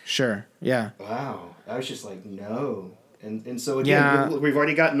 Sure. Yeah. Wow. I was just like, no. And so again, we've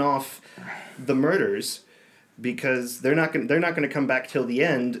already gotten off the murders because they're not going to come back till the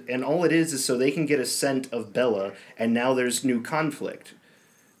end, and all it is so they can get a scent of Bella, and now there's new conflict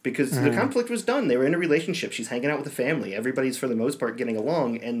because the conflict was done. They were in a relationship. She's hanging out with the family. Everybody's for the most part getting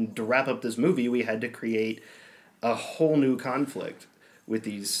along, and to wrap up this movie, we had to create a whole new conflict with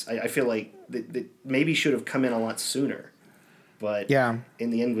these. I feel like that maybe should have come in a lot sooner, but in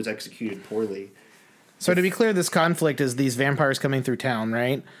the end was executed poorly. So to be clear, this conflict is these vampires coming through town,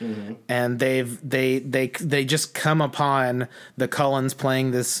 right? Mm-hmm. And they just come upon the Cullens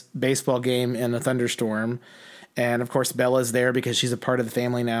playing this baseball game in a thunderstorm, and of course Bella's there because she's a part of the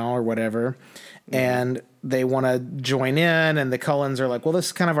family now or whatever, and they want to join in, and the Cullens are like, well, this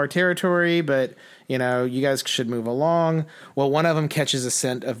is kind of our territory, but you guys should move along. Well, one of them catches a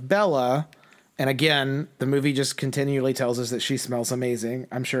scent of Bella. And again, the movie just continually tells us that she smells amazing.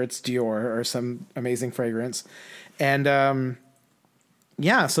 I'm sure it's Dior or some amazing fragrance. And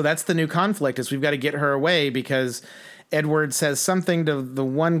so that's the new conflict is we've got to get her away because Edward says something to the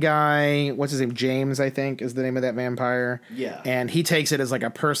one guy, what's his name? James, I think, is the name of that vampire. Yeah. And he takes it as a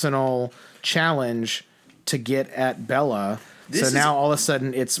personal challenge to get at Bella. Now all of a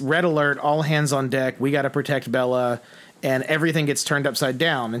sudden it's red alert, all hands on deck. We got to protect Bella. And everything gets turned upside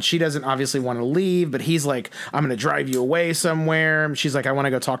down. And she doesn't obviously want to leave, but he's like, I'm going to drive you away somewhere. She's like, I want to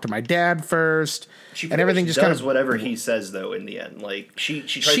go talk to my dad first. And everything just does whatever he says, though, in the end. She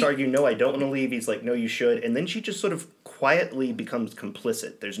tries to argue, no, I don't want to leave. He's like, no, you should. And then she just sort of quietly becomes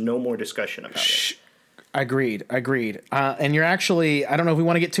complicit. There's no more discussion about it. Agreed. And you're actually, I don't know if we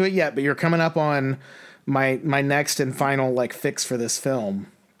want to get to it yet, but you're coming up on my next and final fix for this film.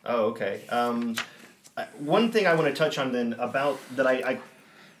 Oh, okay. one thing I want to touch on then about that I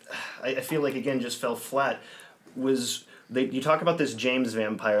feel like again just fell flat was you talk about this James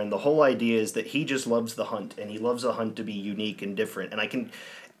vampire, and the whole idea is that he just loves the hunt, and he loves the hunt to be unique and different. And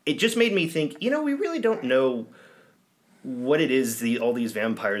it just made me think, we really don't know what it is all these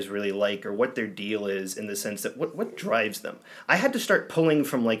vampires really like, or what their deal is, in the sense that what drives them. I had to start pulling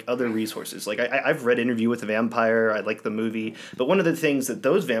from like other resources. Like I've read Interview with a Vampire, I like the movie, but one of the things that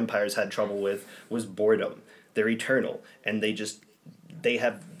those vampires had trouble with was boredom. They're eternal, and they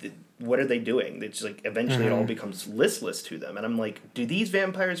have. What are they doing? It's like eventually it all becomes listless to them. And I'm like, do these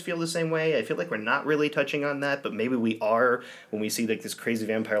vampires feel the same way? I feel like we're not really touching on that, but maybe we are when we see like this crazy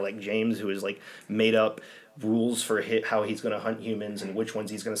vampire like James, who is like made up rules for how he's going to hunt humans and which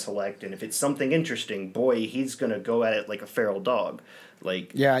ones he's going to select. And if it's something interesting, boy, he's going to go at it like a feral dog.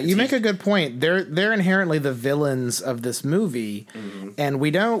 Like, yeah, you make a good point. They're inherently the villains of this movie, and we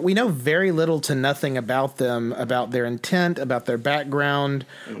know very little to nothing about them, about their intent, about their background.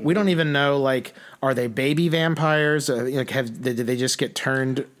 We don't even know, like, are they baby vampires? Did they just get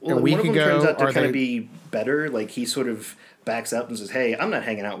turned a week ago? One of them turns out to kind of be better. Like, he sort of backs up and says, "Hey, I'm not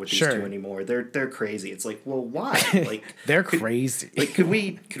hanging out with these two anymore. They're crazy." It's like, well, why? Like they're crazy. Like, could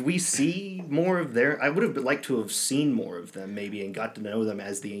we see more of their? I would have liked to have seen more of them, maybe, and got to know them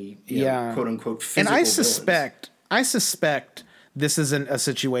as the quote unquote physical. And I suspect this isn't a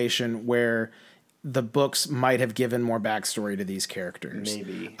situation where the books might have given more backstory to these characters.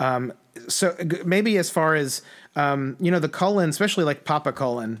 Maybe. So maybe as far as the Cullen, especially like Papa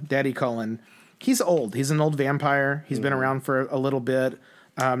Cullen, Daddy Cullen. He's old. He's an old vampire. He's been around for a little bit.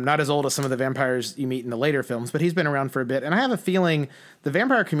 Not as old as some of the vampires you meet in the later films, but he's been around for a bit. And I have a feeling the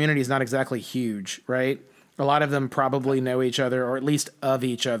vampire community is not exactly huge, right? A lot of them probably know each other, or at least of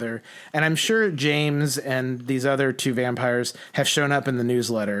each other. And I'm sure James and these other two vampires have shown up in the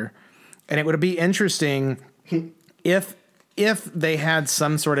newsletter. And it would be interesting if they had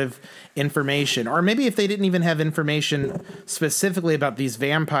some sort of information, or maybe if they didn't even have information specifically about these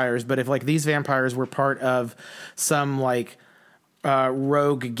vampires, but if like these vampires were part of some like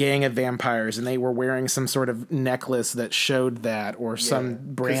rogue gang of vampires and they were wearing some sort of necklace that showed that, or some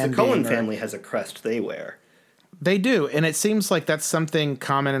branding. Because the Cullen family has a crest they wear. They do, and it seems like that's something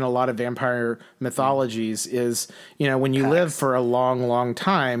common in a lot of vampire mythologies is, when you live for a long, long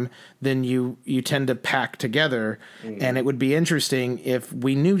time, then you tend to pack together, and it would be interesting if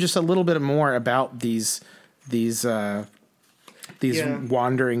we knew just a little bit more about these wandering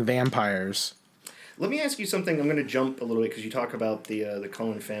vampires. Let me ask you something. I'm going to jump a little bit because you talk about the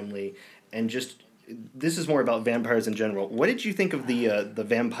Cullen family, and just this is more about vampires in general. What did you think of the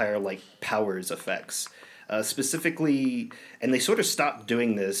vampire like powers effects? Specifically, and they sort of stopped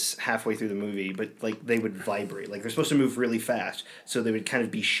doing this halfway through the movie, but like they would vibrate. Like they're supposed to move really fast, so they would kind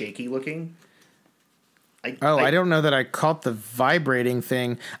of be shaky looking. I don't know that I caught the vibrating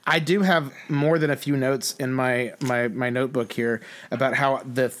thing. I do have more than a few notes in my notebook here about how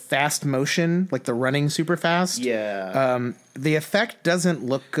the fast motion, like the running super fast. Yeah. The effect doesn't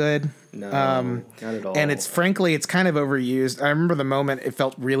look good. No, not at all. And it's kind of overused. I remember the moment it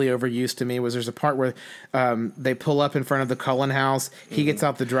felt really overused to me was there's a part where they pull up in front of the Cullen house. He gets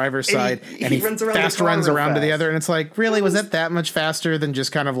out the driver's side and he runs around to the other. And it's like, really, was that much faster than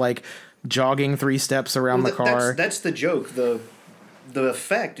just kind of like jogging 3 steps around the car? That's the joke. The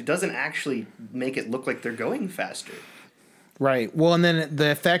effect doesn't actually make it look like they're going faster. Right. Well, and then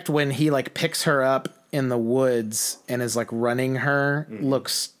the effect when he like picks her up in the woods and is like running her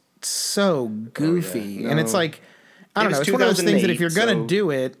looks so goofy. Oh, yeah. No. And it's like, I don't know, it's one of those things that if you're going to do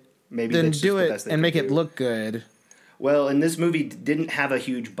it, then do it and make it look good. Well, and this movie didn't have a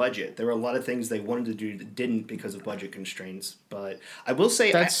huge budget. There were a lot of things they wanted to do that didn't because of budget constraints. But I will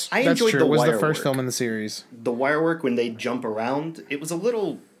say, I enjoyed the wire work. It was the first film in the series. The wire work, when they jump around, it was a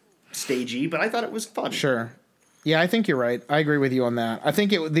little stagey, but I thought it was fun. Sure. Yeah, I think you're right. I agree with you on that. I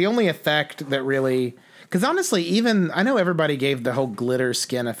think the only effect that really... Because honestly, I know everybody gave the whole glitter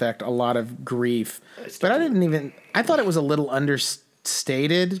skin effect a lot of grief, but I thought it was a little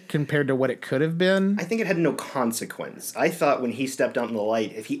understated compared to what it could have been. I think it had no consequence. I thought when he stepped out in the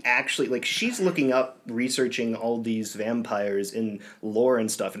light, if he actually, like, she's looking up, researching all these vampires in lore and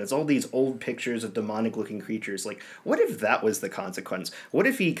stuff, and it's all these old pictures of demonic-looking creatures. Like, what if that was the consequence? What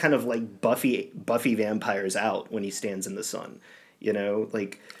if he kind of, like, Buffy vampires out when he stands in the sun?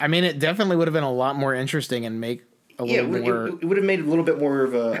 I mean, it definitely would have been a lot more interesting and make a little more... It would have made a little bit more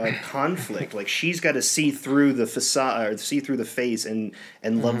of a conflict. Like, she's got to see through the facade, or see through the face and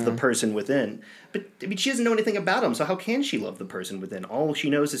love the person within. But, I mean, she doesn't know anything about him, so how can she love the person within? All she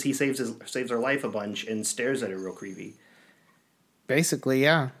knows is he saves her life a bunch and stares at her real creepy. Basically,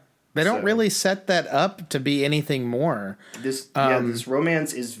 yeah. They don't really set that up to be anything more. This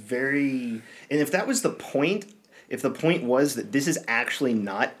romance is very, and if that was the point, if the point was that this is actually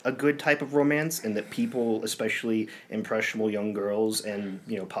not a good type of romance, and that people, especially impressionable young girls and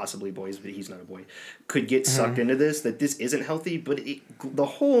possibly boys, but he's not a boy, could get sucked into this, that this isn't healthy. But the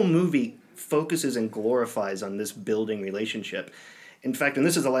whole movie focuses and glorifies on this building relationship. In fact, and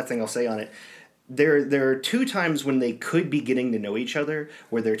this is the last thing I'll say on it. There are 2 times when they could be getting to know each other,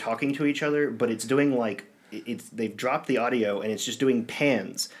 where they're talking to each other, but it's doing they've dropped the audio and it's just doing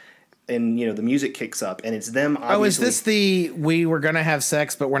pans, and the music kicks up and it's them. Obviously, is this we were gonna have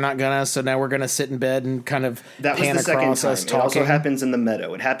sex but we're not gonna, so now we're gonna sit in bed and kind of that pan was the across second us time. talking? It also happens in the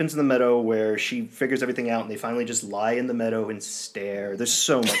meadow. It happens in the meadow where she figures everything out and they finally just lie in the meadow and stare. There's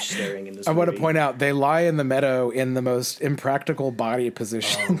so much staring in this movie. I want to point out they lie in the meadow in the most impractical body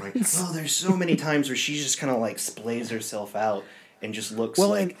positions. There's so many times where she just kind of splays herself out and just looks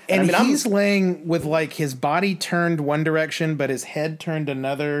he's laying with his body turned one direction but his head turned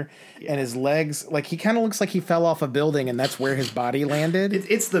another, and his legs, he kind of looks like he fell off a building and that's where his body landed.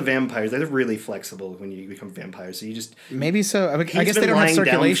 It's the vampires. They're really flexible when you become vampires, so you just... Maybe so. I guess they don't have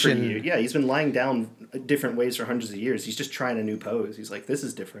circulation. Yeah, he's been lying down different ways for hundreds of years. He's just trying a new pose. He's like, this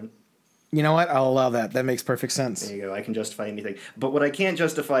is different. You know what? I'll allow that. That makes perfect sense. There you go. I can justify anything. But what I can't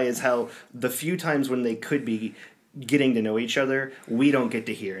justify is how the few times when they could be getting to know each other, we don't get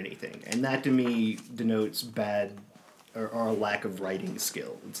to hear anything. And that to me denotes bad or a lack of writing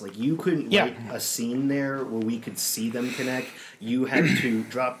skill. It's like you couldn't write a scene there where we could see them connect. You had to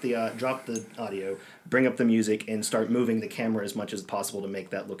drop the audio, bring up the music, and start moving the camera as much as possible to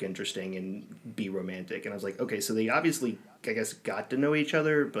make that look interesting and be romantic. And I was like, okay, so they obviously, I guess, got to know each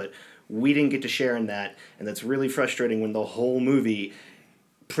other, but we didn't get to share in that. And that's really frustrating when the whole movie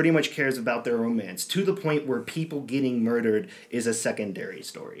pretty much cares about their romance, to the point where people getting murdered is a secondary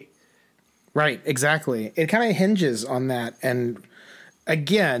story. Right, exactly. It kind of hinges on that. And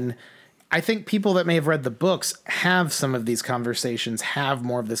again, I think people that may have read the books have some of these conversations, have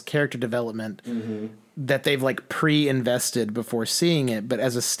more of this character development that they've pre-invested before seeing it. But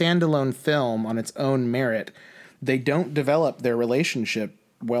as a standalone film on its own merit, they don't develop their relationship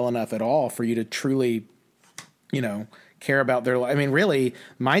well enough at all for you to truly, care about their life. I mean, really,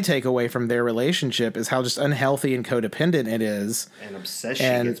 my takeaway from their relationship is how just unhealthy and codependent it is. And obsessed she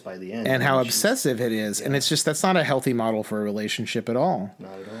gets by the end. And how obsessive it is. Yeah. And it's just, that's not a healthy model for a relationship at all.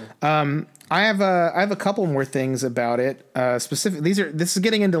 Not at all. I have a couple more things about it. Specific. This is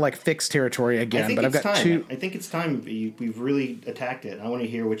getting into fixed territory again, but I've got two. I think it's time we've really attacked it. I want to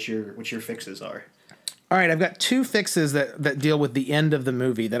hear what your fixes are. All right, I've got 2 fixes that deal with the end of the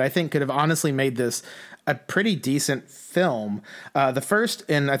movie that I think could have honestly made this a pretty decent film. The first,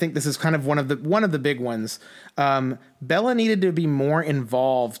 and I think this is kind of one of the big ones. Bella needed to be more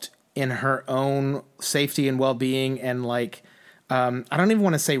involved in her own safety and well-being, and I don't even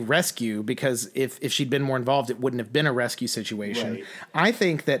want to say rescue, because if she'd been more involved, it wouldn't have been a rescue situation. Right. I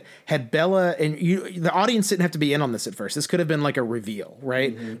think that had Bella, and the audience didn't have to be in on this at first. This could have been a reveal,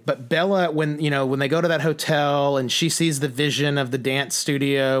 right? Mm-hmm. But Bella, when they go to that hotel and she sees the vision of the dance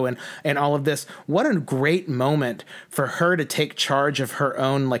studio and all of this, what a great moment for her to take charge of her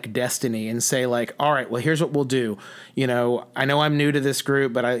own destiny and say all right, well, here's what we'll do. I know I'm new to this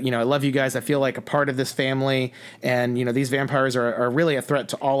group, but I love you guys. I feel like a part of this family, and these vampires are really a threat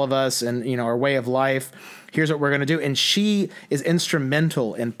to all of us and our way of life. Here's what we're going to do. And she is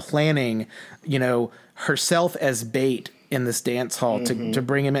instrumental in planning herself as bait in this dance hall to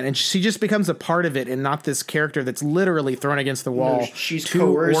bring him in, and she just becomes a part of it and not this character that's literally thrown against the wall. She's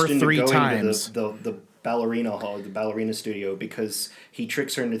 2 or 3 times. The ballerina hall, the ballerina studio, because he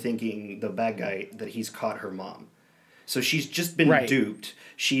tricks her into thinking, the bad guy, that he's caught her mom. So she's just been duped.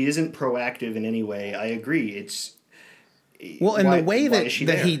 She isn't proactive in any way. I agree. It's the way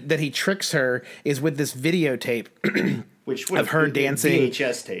that he tricks her is with this videotape which of her dancing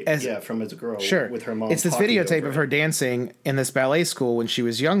VHS tape, from as a girl, with her mom. It's this videotape of her dancing in this ballet school when she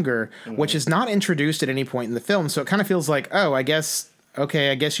was younger, which is not introduced at any point in the film. So it kind of feels like, oh, I guess you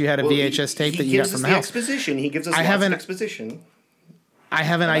had a VHS tape that you got from the house. Exposition. He gives us lots of exposition. I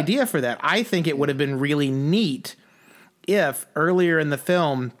have an idea for that. I think it would have been really neat if earlier in the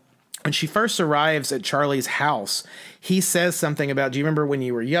film, when she first arrives at Charlie's house, he says something about, do you remember when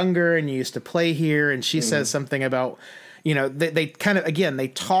you were younger and you used to play here? And she says something about, they kind of, again, they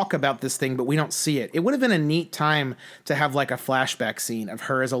talk about this thing, but we don't see it. It would have been a neat time to have a flashback scene of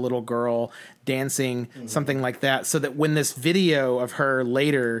her as a little girl dancing, something like that, so that when this video of her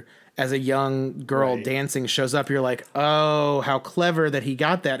later as a young girl dancing shows up, you're like, oh, how clever that he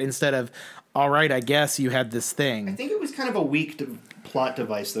got that, instead of, all right, I guess you had this thing. I think it was kind of a weak plot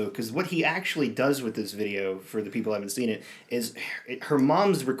device, though, because what he actually does with this video, for the people who haven't seen it, is her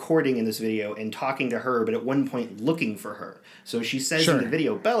mom's recording in this video and talking to her, but at one point looking for her. So she says in the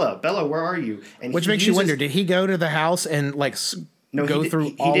video, Bella, where are you? And which makes you wonder, did he go to the house and like go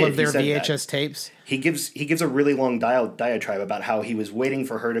through all of their VHS tapes? He gives a really long diatribe about how he was waiting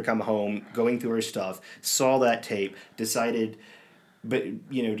for her to come home, going through her stuff, saw that tape, decided... But,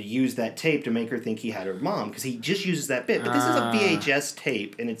 to use that tape to make her think he had her mom, because he just uses that bit. But this is a VHS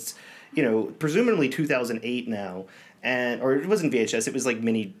tape, and it's, presumably 2008 now, or it wasn't VHS, it was like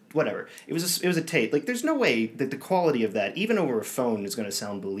mini, whatever. It was a tape. Like, there's no way that the quality of that, even over a phone, is going to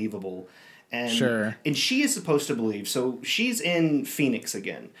sound believable. And, and she is supposed to believe, so she's in Phoenix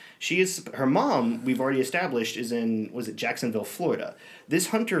again. Her mom, we've already established, is in, was it Jacksonville, Florida. This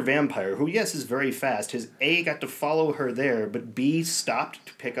hunter vampire, who, yes, is very fast, has A, got to follow her there, but B, stopped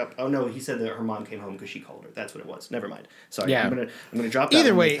to pick up... Oh, no, he said that her mom came home because she called her. That's what it was. Never mind. Sorry, yeah. I'm gonna drop that.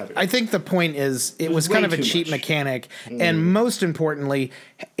 Either way, I think the point is it was kind of a cheap mechanic, and most importantly,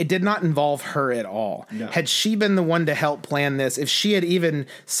 it did not involve her at all. No. Had she been the one to help plan this, if she had even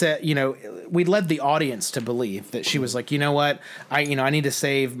said, we led the audience to believe that she was like, you know what, I need to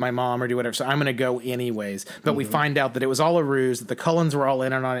save my mom or do whatever, so I'm going to go anyways. But we find out that it was all a ruse, that the Cullens were all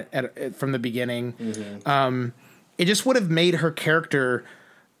in on it from the beginning. It just would have made her character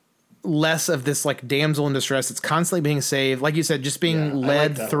less of this like damsel in distress that's constantly being saved, like you said, just being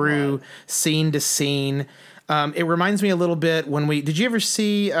led through scene to scene. It reminds me a little bit did you ever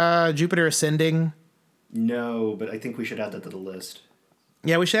see Jupiter Ascending? No, but I think we should add that to the list.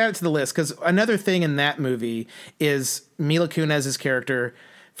 Yeah, we should add it to the list, because another thing in that movie is Mila Kunis's character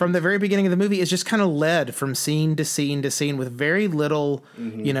from the very beginning of the movie is just kind of led from scene to scene to scene with very little,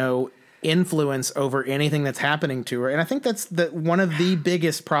 influence over anything that's happening to her. And I think that's one of the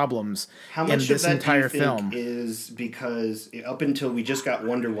biggest problems in this entire film. Is because up until we just got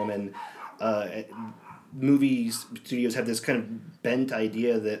Wonder Woman, movie studios have this kind of bent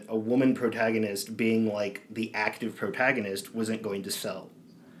idea that a woman protagonist being like the active protagonist wasn't going to sell.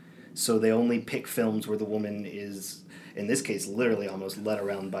 So they only pick films where the woman is, in this case, literally almost led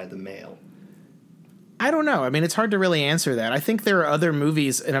around by the male. I don't know. I mean, it's hard to really answer that. I think there are other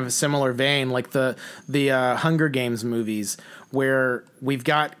movies in a similar vein, like the Hunger Games movies, where we've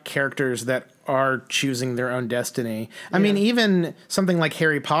got characters that are choosing their own destiny. I mean, even something like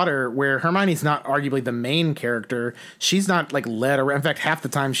Harry Potter, where Hermione's not arguably the main character. She's not like led around. In fact, half the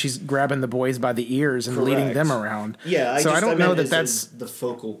time she's grabbing the boys by the ears and leading them around. Yeah, I don't know that that's the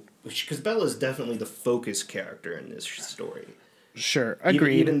focal, because Bella's definitely the focus character in this story. Sure,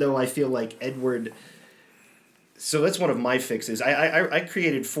 agreed. Even though I feel like Edward... So that's one of my fixes. I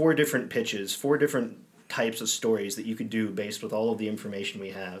created 4 different pitches, 4 different types of stories that you could do based with all of the information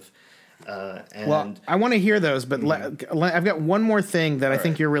we have. Well, I want to hear those, but I've got one more thing that I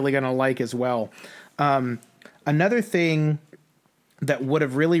think you're really going to like as well. Another thing that would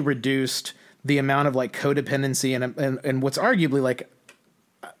have really reduced the amount of like codependency and what's arguably like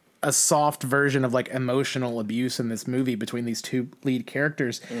a soft version of like emotional abuse in this movie between these two lead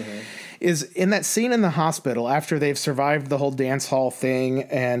characters is in that scene in the hospital after they've survived the whole dance hall thing,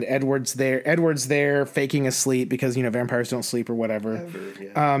 and Edward's there faking asleep because, vampires don't sleep or whatever.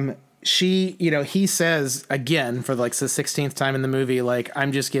 He says again for like the 16th time in the movie, like,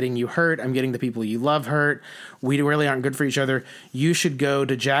 I'm just getting you hurt. I'm getting the people you love hurt. We really aren't good for each other. You should go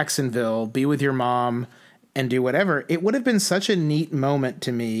to Jacksonville, be with your mom, and do whatever. It would have been such a neat moment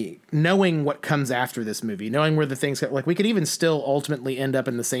to me, knowing what comes after this movie, knowing where the things like we could even still ultimately end up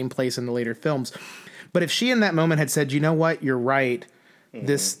in the same place in the later films. But if she in that moment had said, you know what, you're right.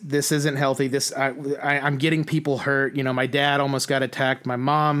 This isn't healthy. I'm getting people hurt. My dad almost got attacked. My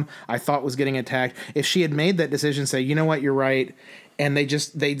mom, I thought, was getting attacked. If she had made that decision, say, you know what, you're right. And they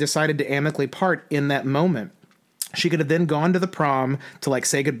decided to amicably part in that moment. She could have then gone to the prom to like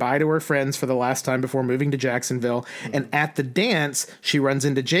say goodbye to her friends for the last time before moving to Jacksonville. And at the dance, she runs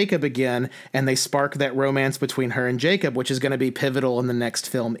into Jacob again, and they spark that romance between her and Jacob, which is going to be pivotal in the next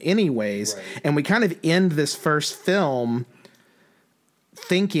film anyways. Right. And we kind of end this first film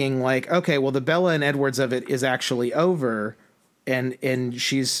thinking like, okay, well, the Bella and Edwards of it is actually over. And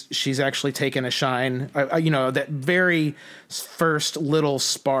she's actually taken a shine, that very first little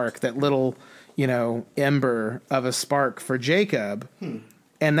spark, that little, ember of a spark for Jacob.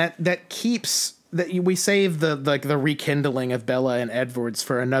 And that keeps that we save the rekindling of Bella and Edwards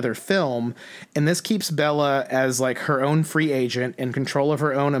for another film, and this keeps Bella as like her own free agent in control of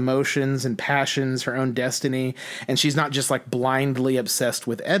her own emotions and passions, her own destiny, and she's not just like blindly obsessed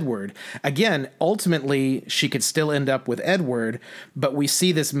with Edward. Again, ultimately she could still end up with Edward, but we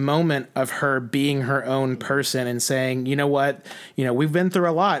see this moment of her being her own person and saying, you know what, we've been through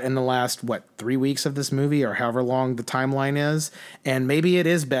a lot in the last 3 weeks of this movie, or however long the timeline is, and maybe it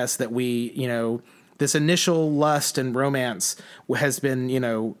is best that we, this initial lust and romance has been,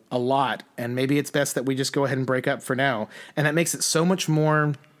 a lot, and maybe it's best that we just go ahead and break up for now. And that makes it so much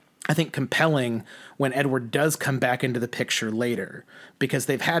more, I think, compelling when Edward does come back into the picture later, because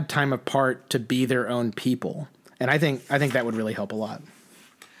they've had time apart to be their own people. And I think that would really help a lot.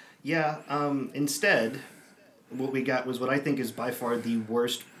 Yeah. Instead, what we got was what I think is by far the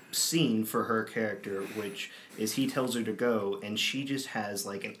worst scene for her character, which is he tells her to go and she just has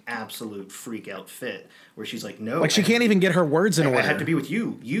like an absolute freak out fit where she's like, no, like she can't even get her words in order. I have to be with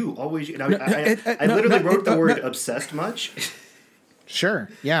you always. I literally wrote the word obsessed much. Sure.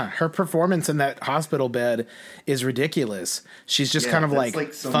 Yeah. Her performance in that hospital bed is ridiculous. She's just kind of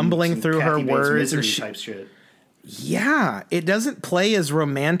like fumbling through her words and type shit. Yeah. It doesn't play as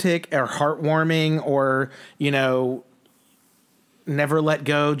romantic or heartwarming or, Never Let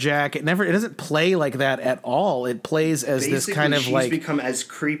Go, Jack. It doesn't play like that at all. It plays as basically, this kind of she's become as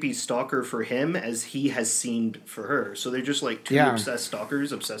creepy stalker for him as he has seemed for her. So they're just like two obsessed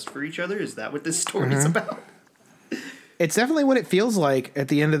stalkers obsessed for each other. Is that what this story is about? It's definitely what it feels like at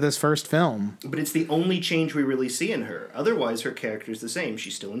the end of this first film. But it's the only change we really see in her. Otherwise, her character is the same.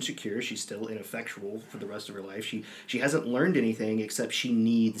 She's still insecure. She's still ineffectual for the rest of her life. She hasn't learned anything except she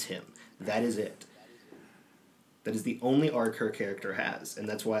needs him. That is it. That is the only arc her character has, and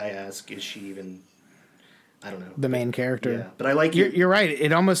that's why I ask: is she even? I don't know. The main character. Yeah, but I like you're right.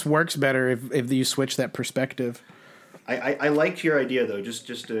 It almost works better if you switch that perspective. I liked your idea though. Just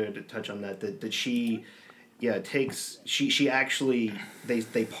to touch on that she, takes she actually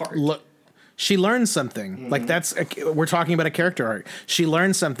they part. Look. She learns something. Mm-hmm. Like we're talking about a character arc. She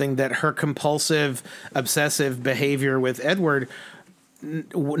learns something that her compulsive, obsessive behavior with Edward.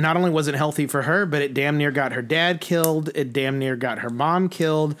 Not only was it healthy for her, but it damn near got her dad killed. It damn near got her mom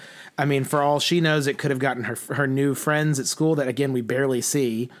killed. I mean, for all she knows, it could have gotten her new friends at school that, again, we barely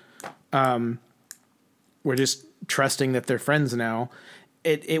see. We're just trusting that they're friends now.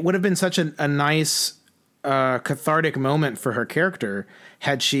 It would have been such a nice cathartic moment for her character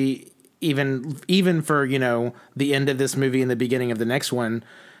had she even for, the end of this movie and the beginning of the next one,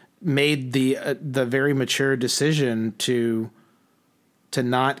 made the very mature decision to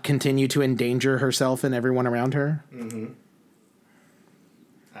not continue to endanger herself and everyone around her? Mm-hmm.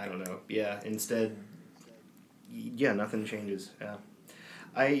 I don't know. Yeah, instead, nothing changes. Yeah.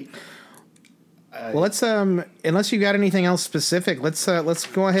 Well, let's unless you got anything else specific, let's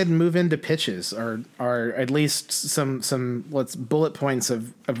go ahead and move into pitches or at least some bullet points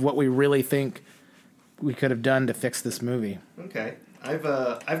of what we really think we could have done to fix this movie. Okay.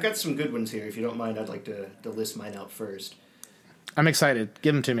 I've got some good ones here. If you don't mind, I'd like to list mine out first. I'm excited.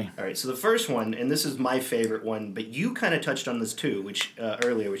 Give them to me. All right. So the first one, and this is my favorite one, but you kind of touched on this too, which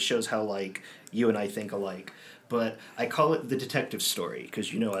earlier, which shows how like you and I think alike. But I call it the detective story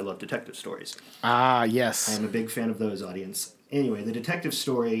because I love detective stories. Ah, yes. I'm a big fan of those, audience. Anyway, the detective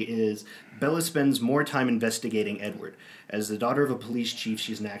story is Bella spends more time investigating Edward. As the daughter of a police chief,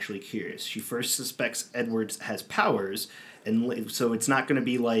 she's naturally curious. She first suspects Edward has powers, and so it's not going to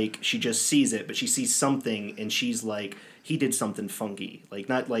be like she just sees it, but she sees something, and she's like, he did something funky. Like,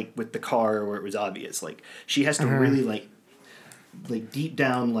 not like with the car where it was obvious. Like, she has to really, like deep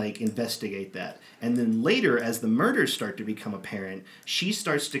down, investigate that. And then later, as the murders start to become apparent, she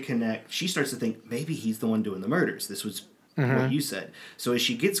starts to connect. She starts to think, maybe he's the one doing the murders. This was what you said. So as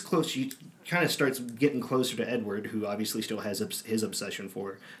she gets close, she kind of starts getting closer to Edward, who obviously still has his obsession for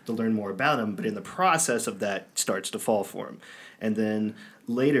her, to learn more about him. But in the process of that, starts to fall for him. And then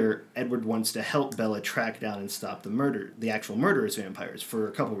later, Edward wants to help Bella track down and stop the actual murderous vampires, for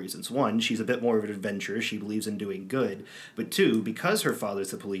a couple reasons. One, she's a bit more of an adventurer. She believes in doing good. But two, because her father's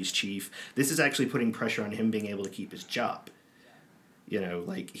the police chief, this is actually putting pressure on him being able to keep his job.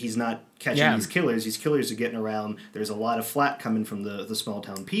 He's not catching these killers. These killers are getting around. There's a lot of flack coming from the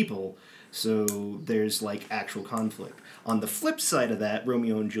small-town people. So there's, actual conflict. On the flip side of that,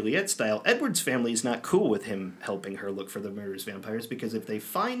 Romeo and Juliet style, Edward's family is not cool with him helping her look for the murderous vampires because if they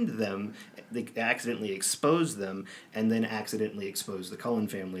find them, they accidentally expose them and then accidentally expose the Cullen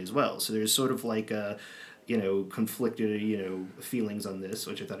family as well. So there's sort of conflicted, feelings on this,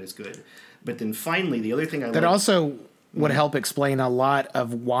 which I thought is good. But then finally, the other thing I that also would help explain a lot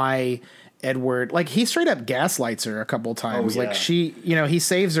of why Edward, like, he straight up gaslights her a couple times. Oh, yeah. Like, she, he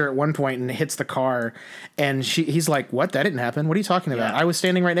saves her at one point and hits the car, and he's like, "What? That didn't happen. What are you talking about? Yeah. I was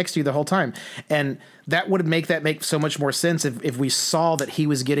standing right next to you the whole time." And that would make so much more sense if we saw that he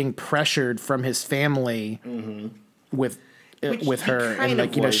was getting pressured from his family with her, and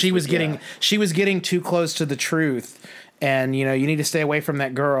like, she was getting too close to the truth, and you need to stay away from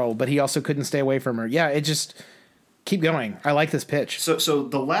that girl, but he also couldn't stay away from her. Yeah, it just. Keep going. I like this pitch. So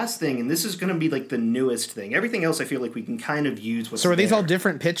the last thing, and this is going to be like the newest thing. Everything else I feel like we can kind of use what's So are these there. all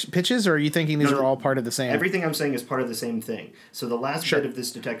different pitches, or are you thinking these are all part of the same? Everything I'm saying is part of the same thing. So the last bit of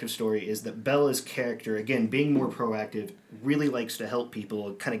this detective story is that Bella's character, again, being more proactive, really likes to help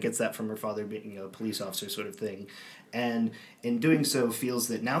people. Kind of gets that from her father being a police officer sort of thing. And in doing so feels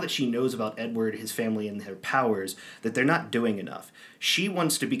that now that she knows about Edward, his family, and their powers, that they're not doing enough. She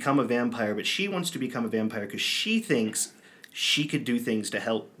wants to become a vampire, but she wants to become a vampire because she thinks she could do things to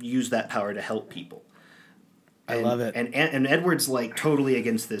help, use that power to help people. I love it. And Edward's like totally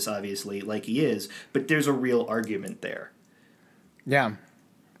against this, obviously, like he is, but there's a real argument there. Yeah.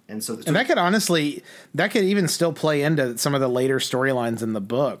 And so that could even still play into some of the later storylines in the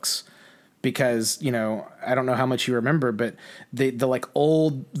books. Because, I don't know how much you remember, but the like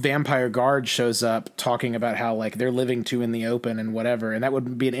old vampire guard shows up talking about how like they're living too in the open and whatever. And that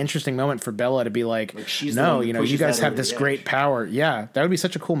would be an interesting moment for Bella to be like no, you guys have this great power. Yeah, that would be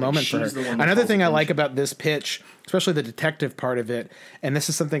such a cool moment for her. Another thing I like about this pitch, especially the detective part of it, and this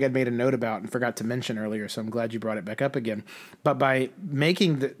is something I'd made a note about and forgot to mention earlier, so I'm glad you brought it back up again. But by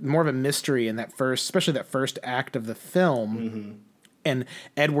making more of a mystery in especially that first act of the film, and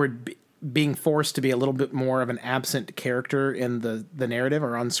Edward being forced to be a little bit more of an absent character in the narrative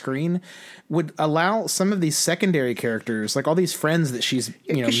or on screen would allow some of these secondary characters, like all these friends that she's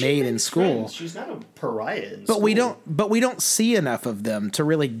made in school. She's not a pariah in but school. we don't see enough of them to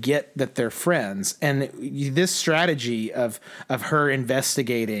really get that they're friends. And this strategy of her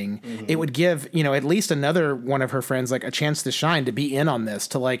investigating, it would give at least another one of her friends like a chance to shine, to be in on this,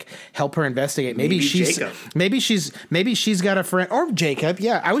 to like help her investigate. Maybe she's got a friend, or Jacob.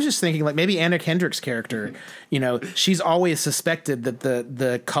 Yeah, I was just thinking like maybe Anna Kendrick's character, she's always suspected that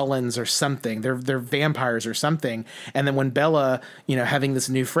the Cullens are something. They're vampires or something. And then when Bella, having this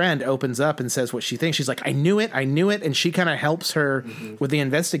new friend, opens up and says what she thinks, she's like, I knew it. And she kind of helps her with the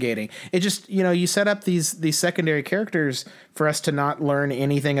investigating. It just, you set up these secondary characters for us to not learn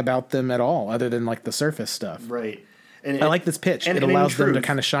anything about them at all, other than like the surface stuff. Right. And I like this pitch. It allows them to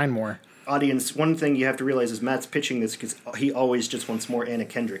kind of shine more. Audience, one thing you have to realize is Matt's pitching this because he always just wants more Anna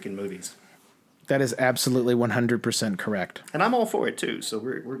Kendrick in movies. That is absolutely 100% correct. And I'm all for it too, so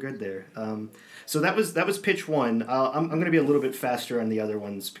we're good there. So that was pitch one. I'm going to be a little bit faster on the other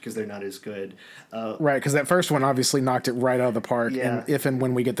ones because they're not as good. Right, because that first one obviously knocked it right out of the park. Yeah. And if and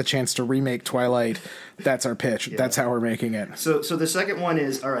when we get the chance to remake Twilight, that's our pitch. Yeah. That's how we're making it. So the second one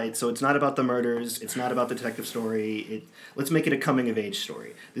is, all right, so it's not about the murders. It's not about the detective story. Let's make it a coming-of-age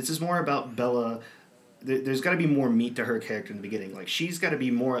story. This is more about Bella. There's got to be more meat to her character in the beginning. Like, she's got to be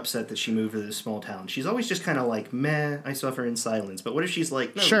more upset that she moved to this small town. She's always just kind of like, meh, I suffer in silence. But what if she's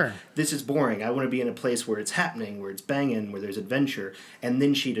like, no, sure, this is boring. I want to be in a place where it's happening, where it's banging, where there's adventure. And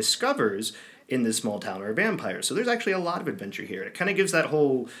then she discovers in this small town are vampires. So there's actually a lot of adventure here. It kind of gives that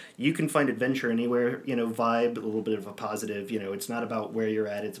whole, you can find adventure anywhere, vibe, a little bit of a positive. It's not about where you're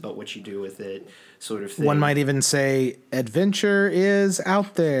at, it's about what you do with it, sort of thing. One might even say, adventure is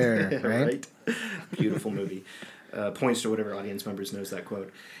out there, right? Beautiful movie. Points to whatever audience members knows that quote.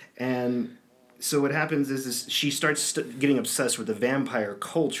 And so what happens is she starts getting obsessed with the vampire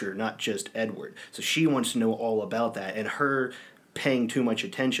culture, not just Edward. So she wants to know all about that. And her paying too much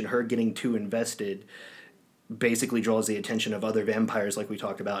attention, her getting too invested, basically draws the attention of other vampires like we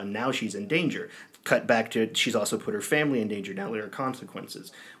talked about, and now she's in danger. Cut back to, she's also put her family in danger. Now there are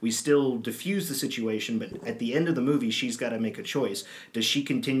consequences. We still diffuse the situation, but at the end of the movie, she's got to make a choice. Does she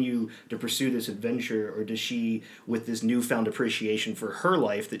continue to pursue this adventure, or does she, with this newfound appreciation for her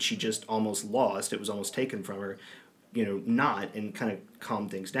life that she just almost lost, it was almost taken from her, not, and kind of calm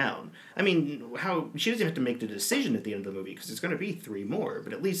things down? I mean, she doesn't have to make the decision at the end of the movie, because there's going to be 3 more,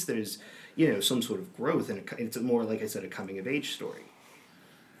 but at least there's, some sort of growth, and it's more, like I said, a coming-of-age story.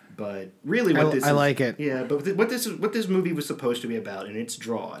 But really, I like it. Yeah, but what this movie was supposed to be about, and its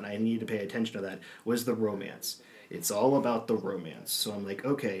draw, and I need to pay attention to that, was the romance. It's all about the romance. So I'm like,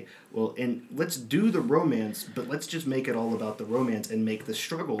 okay, well, and let's do the romance, but let's just make it all about the romance and make the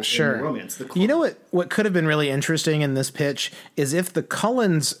struggle in the romance. You know what could have been really interesting in this pitch is if the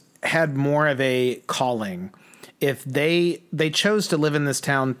Cullens had more of a calling if they chose to live in this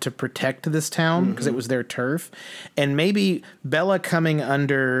town to protect this town because it was their turf, and maybe Bella coming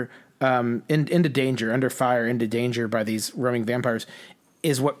under into danger, under fire, into danger by these roaming vampires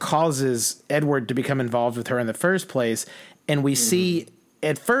is what causes Edward to become involved with her in the first place. And we see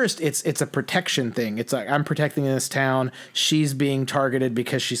at first it's a protection thing. It's like, I'm protecting this town. She's being targeted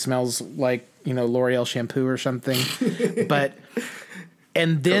because she smells like, L'Oreal shampoo or something.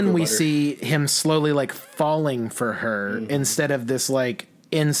 And then we see him slowly like falling for her instead of this like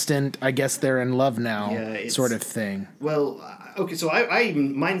instant, I guess they're in love now sort of thing. Well, okay, so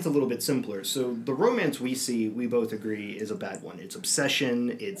mine's a little bit simpler. So the romance we see, we both agree, is a bad one. It's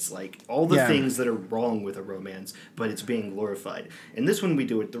obsession. It's like all the things that are wrong with a romance, but it's being glorified. And this one we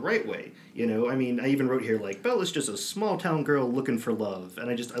do it the right way. I mean, I even wrote here like, Bella's just a small town girl looking for love. And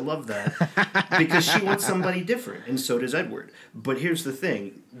I love that because she wants somebody different. And so does Edward. But here's the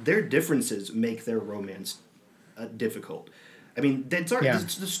thing. Their differences make their romance difficult. I mean, the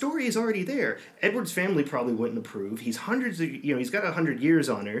story is already there. Edward's family probably wouldn't approve. He's he's got 100 years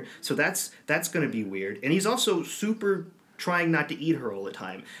on her, so that's going to be weird. And he's also super trying not to eat her all the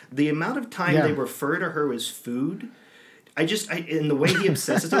time. The amount of time they refer to her as food, in the way he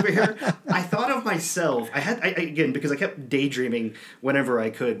obsesses over her, I thought of myself. Again, because I kept daydreaming whenever I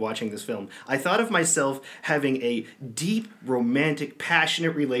could watching this film, I thought of myself having a deep, romantic,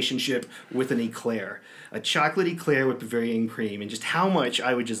 passionate relationship with an eclair. A chocolate eclair with Bavarian cream, and just how much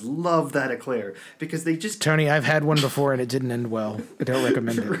I would just love that eclair, because they just... Tony, I've had one before and it didn't end well. I don't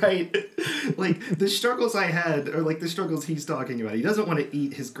recommend it. Right. Like, the struggles I had are like the struggles he's talking about. He doesn't want to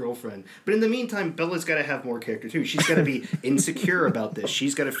eat his girlfriend. But in the meantime, Bella's got to have more character, too. She's got to be insecure about this.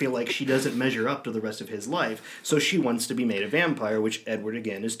 She's got to feel like she doesn't measure up to the rest of his life. So she wants to be made a vampire, which Edward,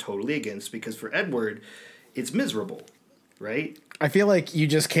 again, is totally against, because for Edward, it's miserable. Right? I feel like you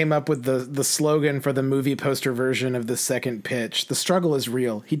just came up with the slogan for the movie poster version of the second pitch. The struggle is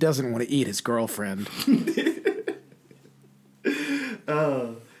real. He doesn't want to eat his girlfriend.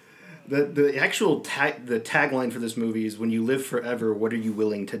 The actual the tagline for this movie is, "When you live forever, what are you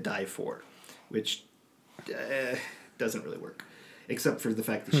willing to die for?" Which doesn't really work, except for the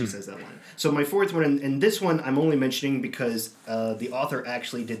fact that she says that line. So my fourth one, and this one I'm only mentioning because the author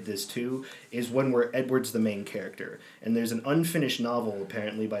actually did this too, is one where Edward's the main character. And there's an unfinished novel,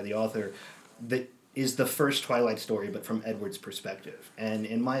 apparently, by the author that is the first Twilight story, but from Edward's perspective. And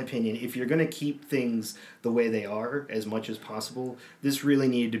in my opinion, if you're going to keep things the way they are as much as possible, this really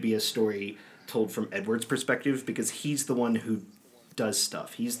needed to be a story told from Edward's perspective, because he's the one who does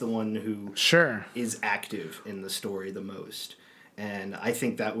stuff. He's the one who is active in the story the most. And I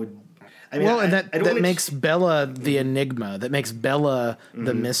think that would... I mean, that makes Bella the enigma. That makes Bella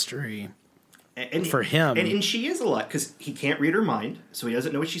the mystery for him. And she is a lot, because he can't read her mind, so he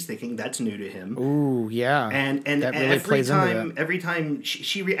doesn't know what she's thinking. That's new to him. Ooh, yeah. And that really every time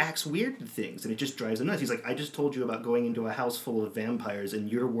she reacts weird to things, and it just drives him nuts. He's like, I just told you about going into a house full of vampires,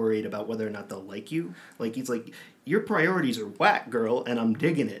 and you're worried about whether or not they'll like you. Like, he's like, your priorities are whack, girl, and I'm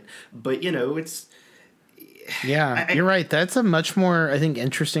digging it. But, it's... Yeah, you're right. That's a much more, I think,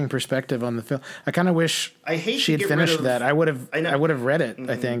 interesting perspective on the film. I kind of wish she had finished that. I would have read it,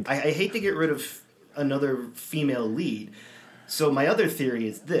 I think. I hate to get rid of another female lead. So my other theory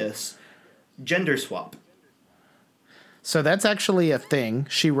is this: gender swap. So that's actually a thing.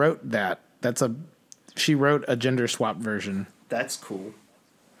 She wrote that. She wrote a gender swap version. That's cool.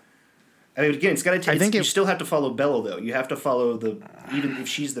 I mean, again, it's got to. You still have to follow Bella, though. You have to follow even if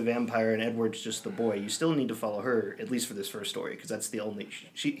she's the vampire and Edward's just the boy, you still need to follow her, at least for this first story, because that's the only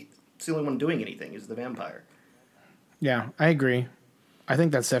it's the only one doing anything is the vampire. Yeah, I agree. I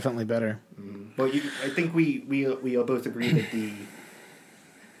think that's definitely better. But I think we both agree that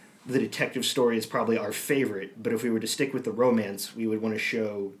the detective story is probably our favorite. But if we were to stick with the romance, we would want to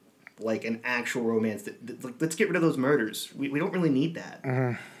show like an actual romance that like, let's get rid of those murders. We don't really need that.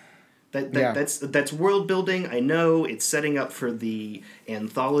 Mm-hmm. That's world building. I know it's setting up for the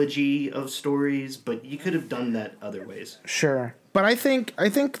anthology of stories, but you could have done that other ways. Sure, but I think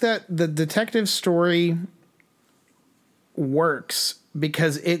that the detective story works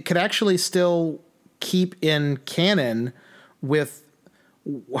because it could actually still keep in canon with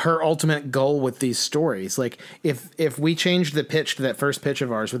her ultimate goal with these stories. Like if we changed the pitch to that first pitch of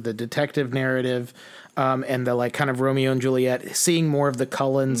ours with the detective narrative, and the like kind of Romeo and Juliet, seeing more of the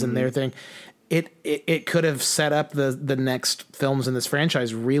Cullens and their thing, it could have set up the next films in this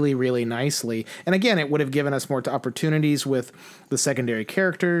franchise really, really nicely. And again, it would have given us more opportunities with the secondary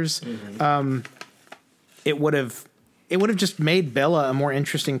characters. It would have it would have just made Bella a more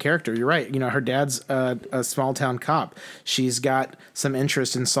interesting character. You're right. You know, her dad's a small town cop. She's got some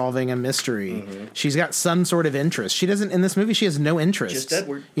interest in solving a mystery. Mm-hmm. She's got some sort of interest. She doesn't, in this movie, she has no interest. Just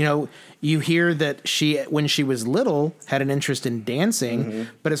Edward. You know, you hear that she, when she was little, had an interest in dancing. Mm-hmm.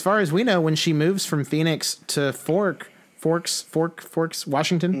 But as far as we know, when she moves from Phoenix to Forks,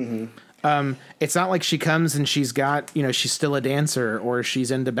 Washington, mm-hmm. It's not like she comes and she's got, you know, she's still a dancer or she's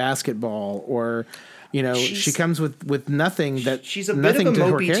into basketball or, you know, she comes with nothing that she's a bit of a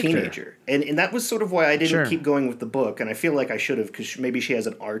mopey teenager. And that was sort of why I didn't keep going with the book. And I feel like I should have, because maybe she has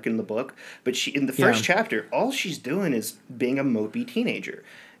an arc in the book. But she, in the first chapter, all she's doing is being a mopey teenager.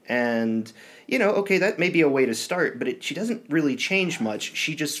 And, you know, okay, that may be a way to start, but she doesn't really change much.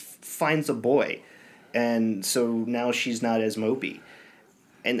 She just finds a boy. And so now she's not as mopey.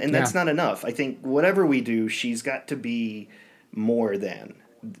 And that's not enough. I think whatever we do, she's got to be more than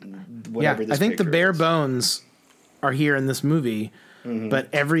whatever this I think the bare is. bones are here in this movie, mm-hmm. but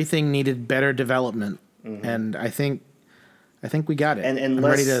everything needed better development. Mm-hmm. And I think we got it. And I'm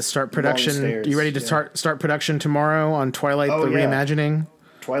ready to start production. Are you ready to start production tomorrow on Twilight the Reimagining?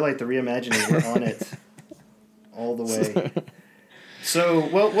 Twilight the Reimagining, we're on it all the way. So,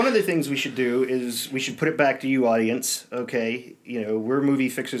 well, one of the things we should do is we should put it back to you, audience. Okay, you know, we're movie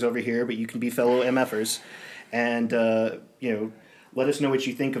fixers over here, but you can be fellow MFers, and you know, let us know what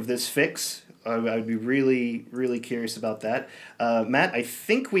you think of this fix. I'd be really, really curious about that. Matt, I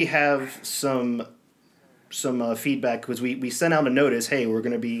think we have some feedback because we sent out a notice. Hey, we're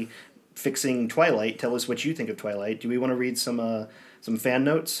going to be fixing Twilight. Tell us what you think of Twilight. Do we want to read some fan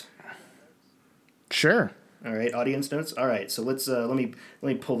notes? Sure. All right, audience notes. All right, so let's let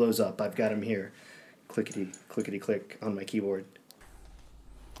me pull those up. I've got them here. Clickety click on my keyboard.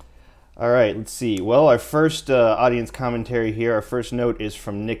 All right, let's see. Well, our first audience commentary here, our first note is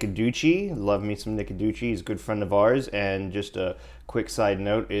from Nick Aducci. Love me some Nick Aducci. He's a good friend of ours. And just a quick side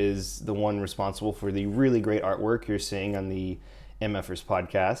note is the one responsible for the really great artwork you're seeing on the MFers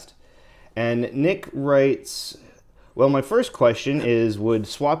podcast. And Nick writes, well, my first question is, would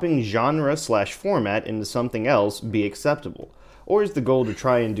swapping genre/format into something else be acceptable? Or is the goal to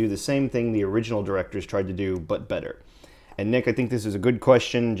try and do the same thing the original directors tried to do, but better? And Nick, I think this is a good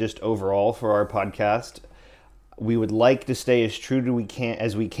question just overall for our podcast. We would like to stay as true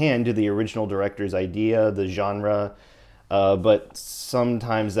as we can to the original director's idea, the genre, but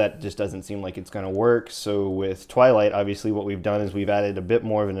sometimes that just doesn't seem like it's going to work. So with Twilight, obviously what we've done is we've added a bit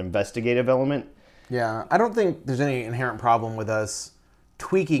more of an investigative element. Yeah, I don't think there's any inherent problem with us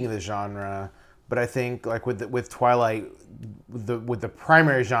tweaking the genre, but I think like with Twilight, with the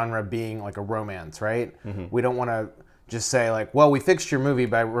primary genre being like a romance, right? Mm-hmm. We don't want to just say like, well, we fixed your movie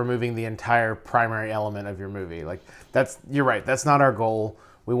by removing the entire primary element of your movie. Like you're right. That's not our goal.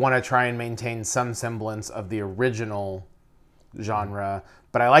 We want to try and maintain some semblance of the original genre,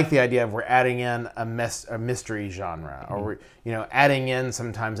 but I like the idea of we're adding in a mystery genre, or we're, adding in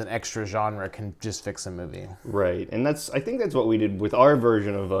sometimes an extra genre can just fix a movie. Right, and I think that's what we did with our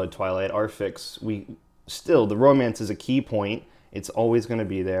version of Twilight, our fix. The romance is a key point. It's always going to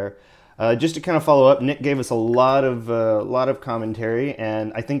be there. Just to kind of follow up, Nick gave us a lot of commentary,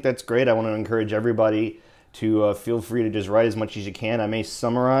 and I think that's great. I want to encourage everybody to feel free to just write as much as you can. I may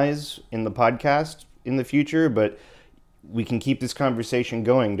summarize in the podcast in the future, but we can keep this conversation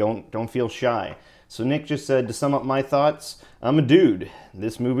going. Don't feel shy. So Nick just said, to sum up my thoughts, I'm a dude.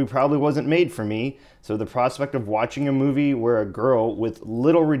 This movie probably wasn't made for me, so the prospect of watching a movie where a girl with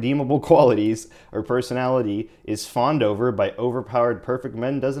little redeemable qualities or personality is fawned over by overpowered perfect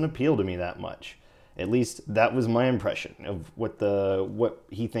men doesn't appeal to me that much. At least that was my impression of what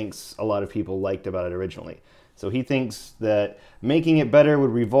he thinks a lot of people liked about it originally. So he thinks that making it better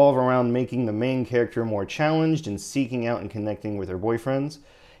would revolve around making the main character more challenged and seeking out and connecting with her boyfriends.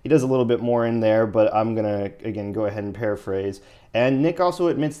 He does a little bit more in there, but I'm going to, again, go ahead and paraphrase. And Nick also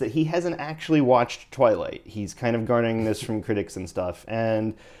admits that he hasn't actually watched Twilight. He's kind of garnering this from critics and stuff.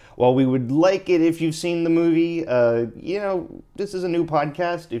 And while we would like it if you've seen the movie, this is a new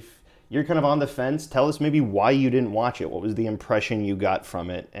podcast. If you're kind of on the fence, tell us maybe why you didn't watch it. What was the impression you got from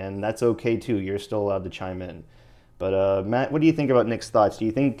it? And that's okay, too. You're still allowed to chime in. But, Matt, what do you think about Nick's thoughts? Do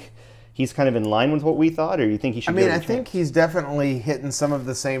you think he's kind of in line with what we thought, or do you think he should I think he's definitely hitting some of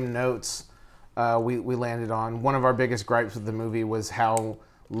the same notes we landed on. One of our biggest gripes with the movie was how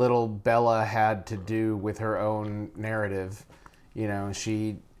little Bella had to do with her own narrative.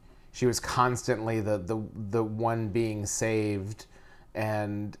 She was constantly the one being saved,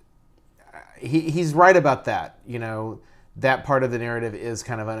 and he's right about that. That part of the narrative is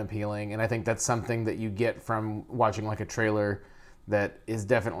kind of unappealing, and I think that's something that you get from watching like a trailer that is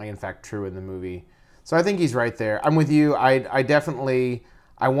definitely in fact true in the movie. So I think he's right there. I'm with you. I definitely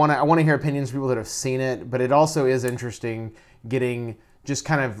I want to hear opinions from people that have seen it, but it also is interesting getting just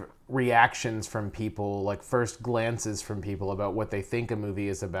kind of reactions from people, like first glances from people about what they think a movie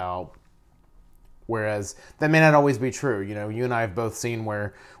is about. Whereas that may not always be true. You know, you and I have both seen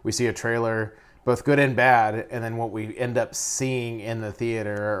where we see a trailer, both good and bad, and then what we end up seeing in the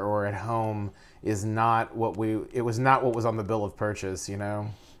theater or at home is not what was on the bill of purchase, you know?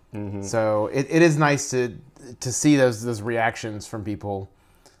 Mm-hmm. So it is nice to see those reactions from people,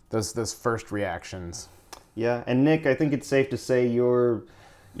 those first reactions. Yeah, and Nick, I think it's safe to say your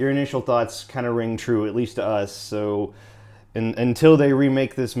initial thoughts kind of ring true, at least to us. So until they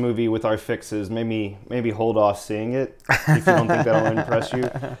remake this movie with our fixes, maybe hold off seeing it if you don't think that'll impress you.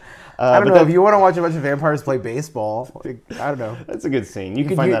 I don't know. If you want to watch a bunch of vampires play baseball, I don't know. That's a good scene. You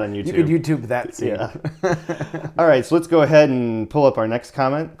can find that on YouTube. You could YouTube that scene. Yeah. All right, so let's go ahead and pull up our next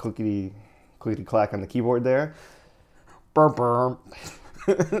comment. Clickety clack on the keyboard there. Burp burp.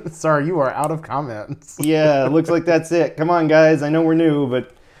 Sorry, you are out of comments. Yeah, looks like that's it. Come on, guys. I know we're new,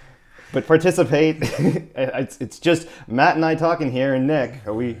 but participate. It's just Matt and I talking here, and Nick.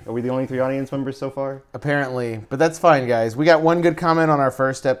 Are we the only 3 audience members so far? Apparently, but that's fine, guys. We got one good comment on our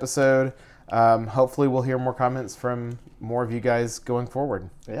first episode. Hopefully, we'll hear more comments from more of you guys going forward.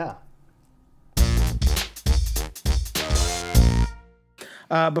 Yeah.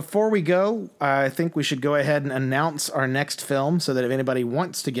 Before we go, I think we should go ahead and announce our next film so that if anybody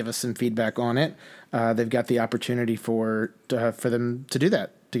wants to give us some feedback on it, they've got the opportunity for them to do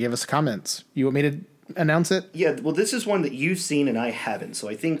that, to give us comments. You want me to announce it? Yeah, well, this is one that you've seen and I haven't, so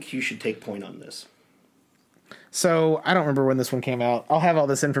I think you should take point on this. So I don't remember when this one came out. I'll have all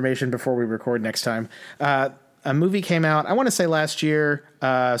this information before we record next time. A movie came out, I want to say last year,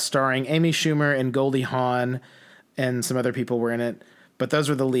 starring Amy Schumer and Goldie Hawn, and some other people were in it. But those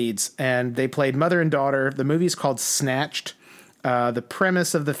were the leads, and they played mother and daughter. The movie's called Snatched. The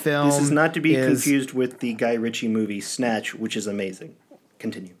premise of the film This is not to be confused with the Guy Ritchie movie Snatch, which is amazing.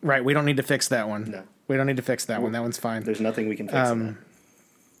 Continue. Right, we don't need to fix that one. No. We don't need to fix that one. That one's fine. There's nothing we can fix in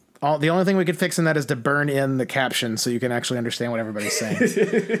that. The only thing we could fix in that is to burn in the caption so you can actually understand what everybody's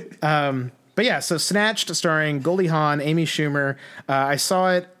saying. But yeah, so Snatched, starring Goldie Hawn, Amy Schumer. I saw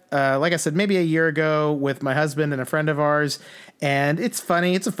it, like I said, maybe a year ago with my husband and a friend of ours, and it's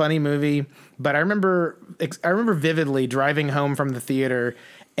funny. It's a funny movie, but I remember vividly driving home from the theater,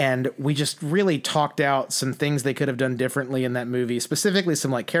 and we just really talked out some things they could have done differently in that movie, specifically some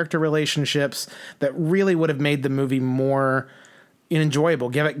like character relationships that really would have made the movie more enjoyable,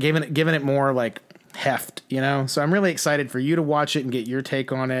 given it more like heft, you know? So I'm really excited for you to watch it and get your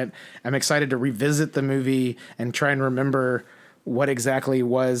take on it. I'm excited to revisit the movie and try and remember what exactly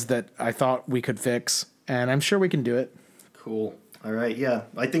was that I thought we could fix, and I'm sure we can do it. Cool. All right. Yeah.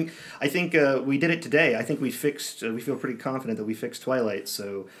 I think we did it today. I think we fixed. We feel pretty confident that we fixed Twilight.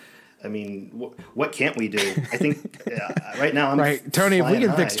 So, I mean, what can't we do? I think right now I'm right, Tony. If we can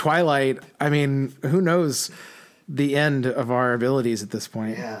high. fix Twilight, I mean, who knows the end of our abilities at this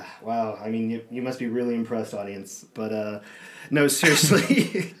point? Yeah. Wow. I mean, you must be really impressed, audience. But no,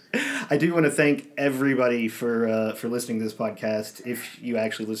 seriously, I do want to thank everybody for listening to this podcast. If you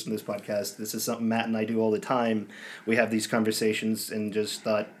actually listen to this podcast, this is something Matt and I do all the time. We have these conversations and just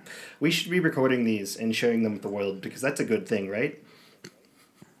thought we should be recording these and sharing them with the world because that's a good thing, right?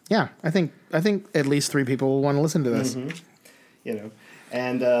 Yeah, I think at least 3 people will want to listen to this. Mm-hmm. You know.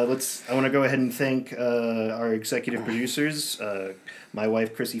 And I want to go ahead and thank our executive producers, my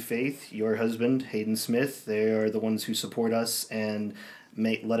wife, Chrissy Faith, your husband, Hayden Smith. They are the ones who support us and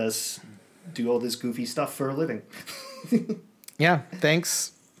let us do all this goofy stuff for a living. Yeah,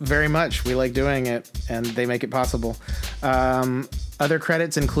 thanks very much. We like doing it, and they make it possible. Other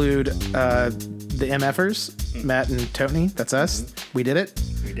credits include the MFers, Matt and Tony. That's us. Mm-hmm. We did it.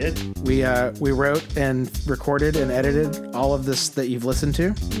 We did. We wrote and recorded and edited all of this that you've listened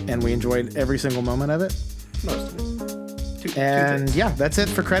to, and we enjoyed every single moment of it. Most of it. And yeah, that's it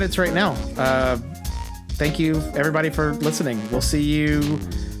for credits right now. Thank you, everybody, for listening. We'll see you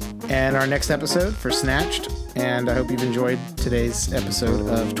in our next episode for Snatched, and I hope you've enjoyed today's episode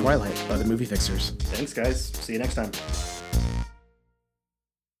of Twilight by the Movie Fixers. Thanks, guys. See you next time.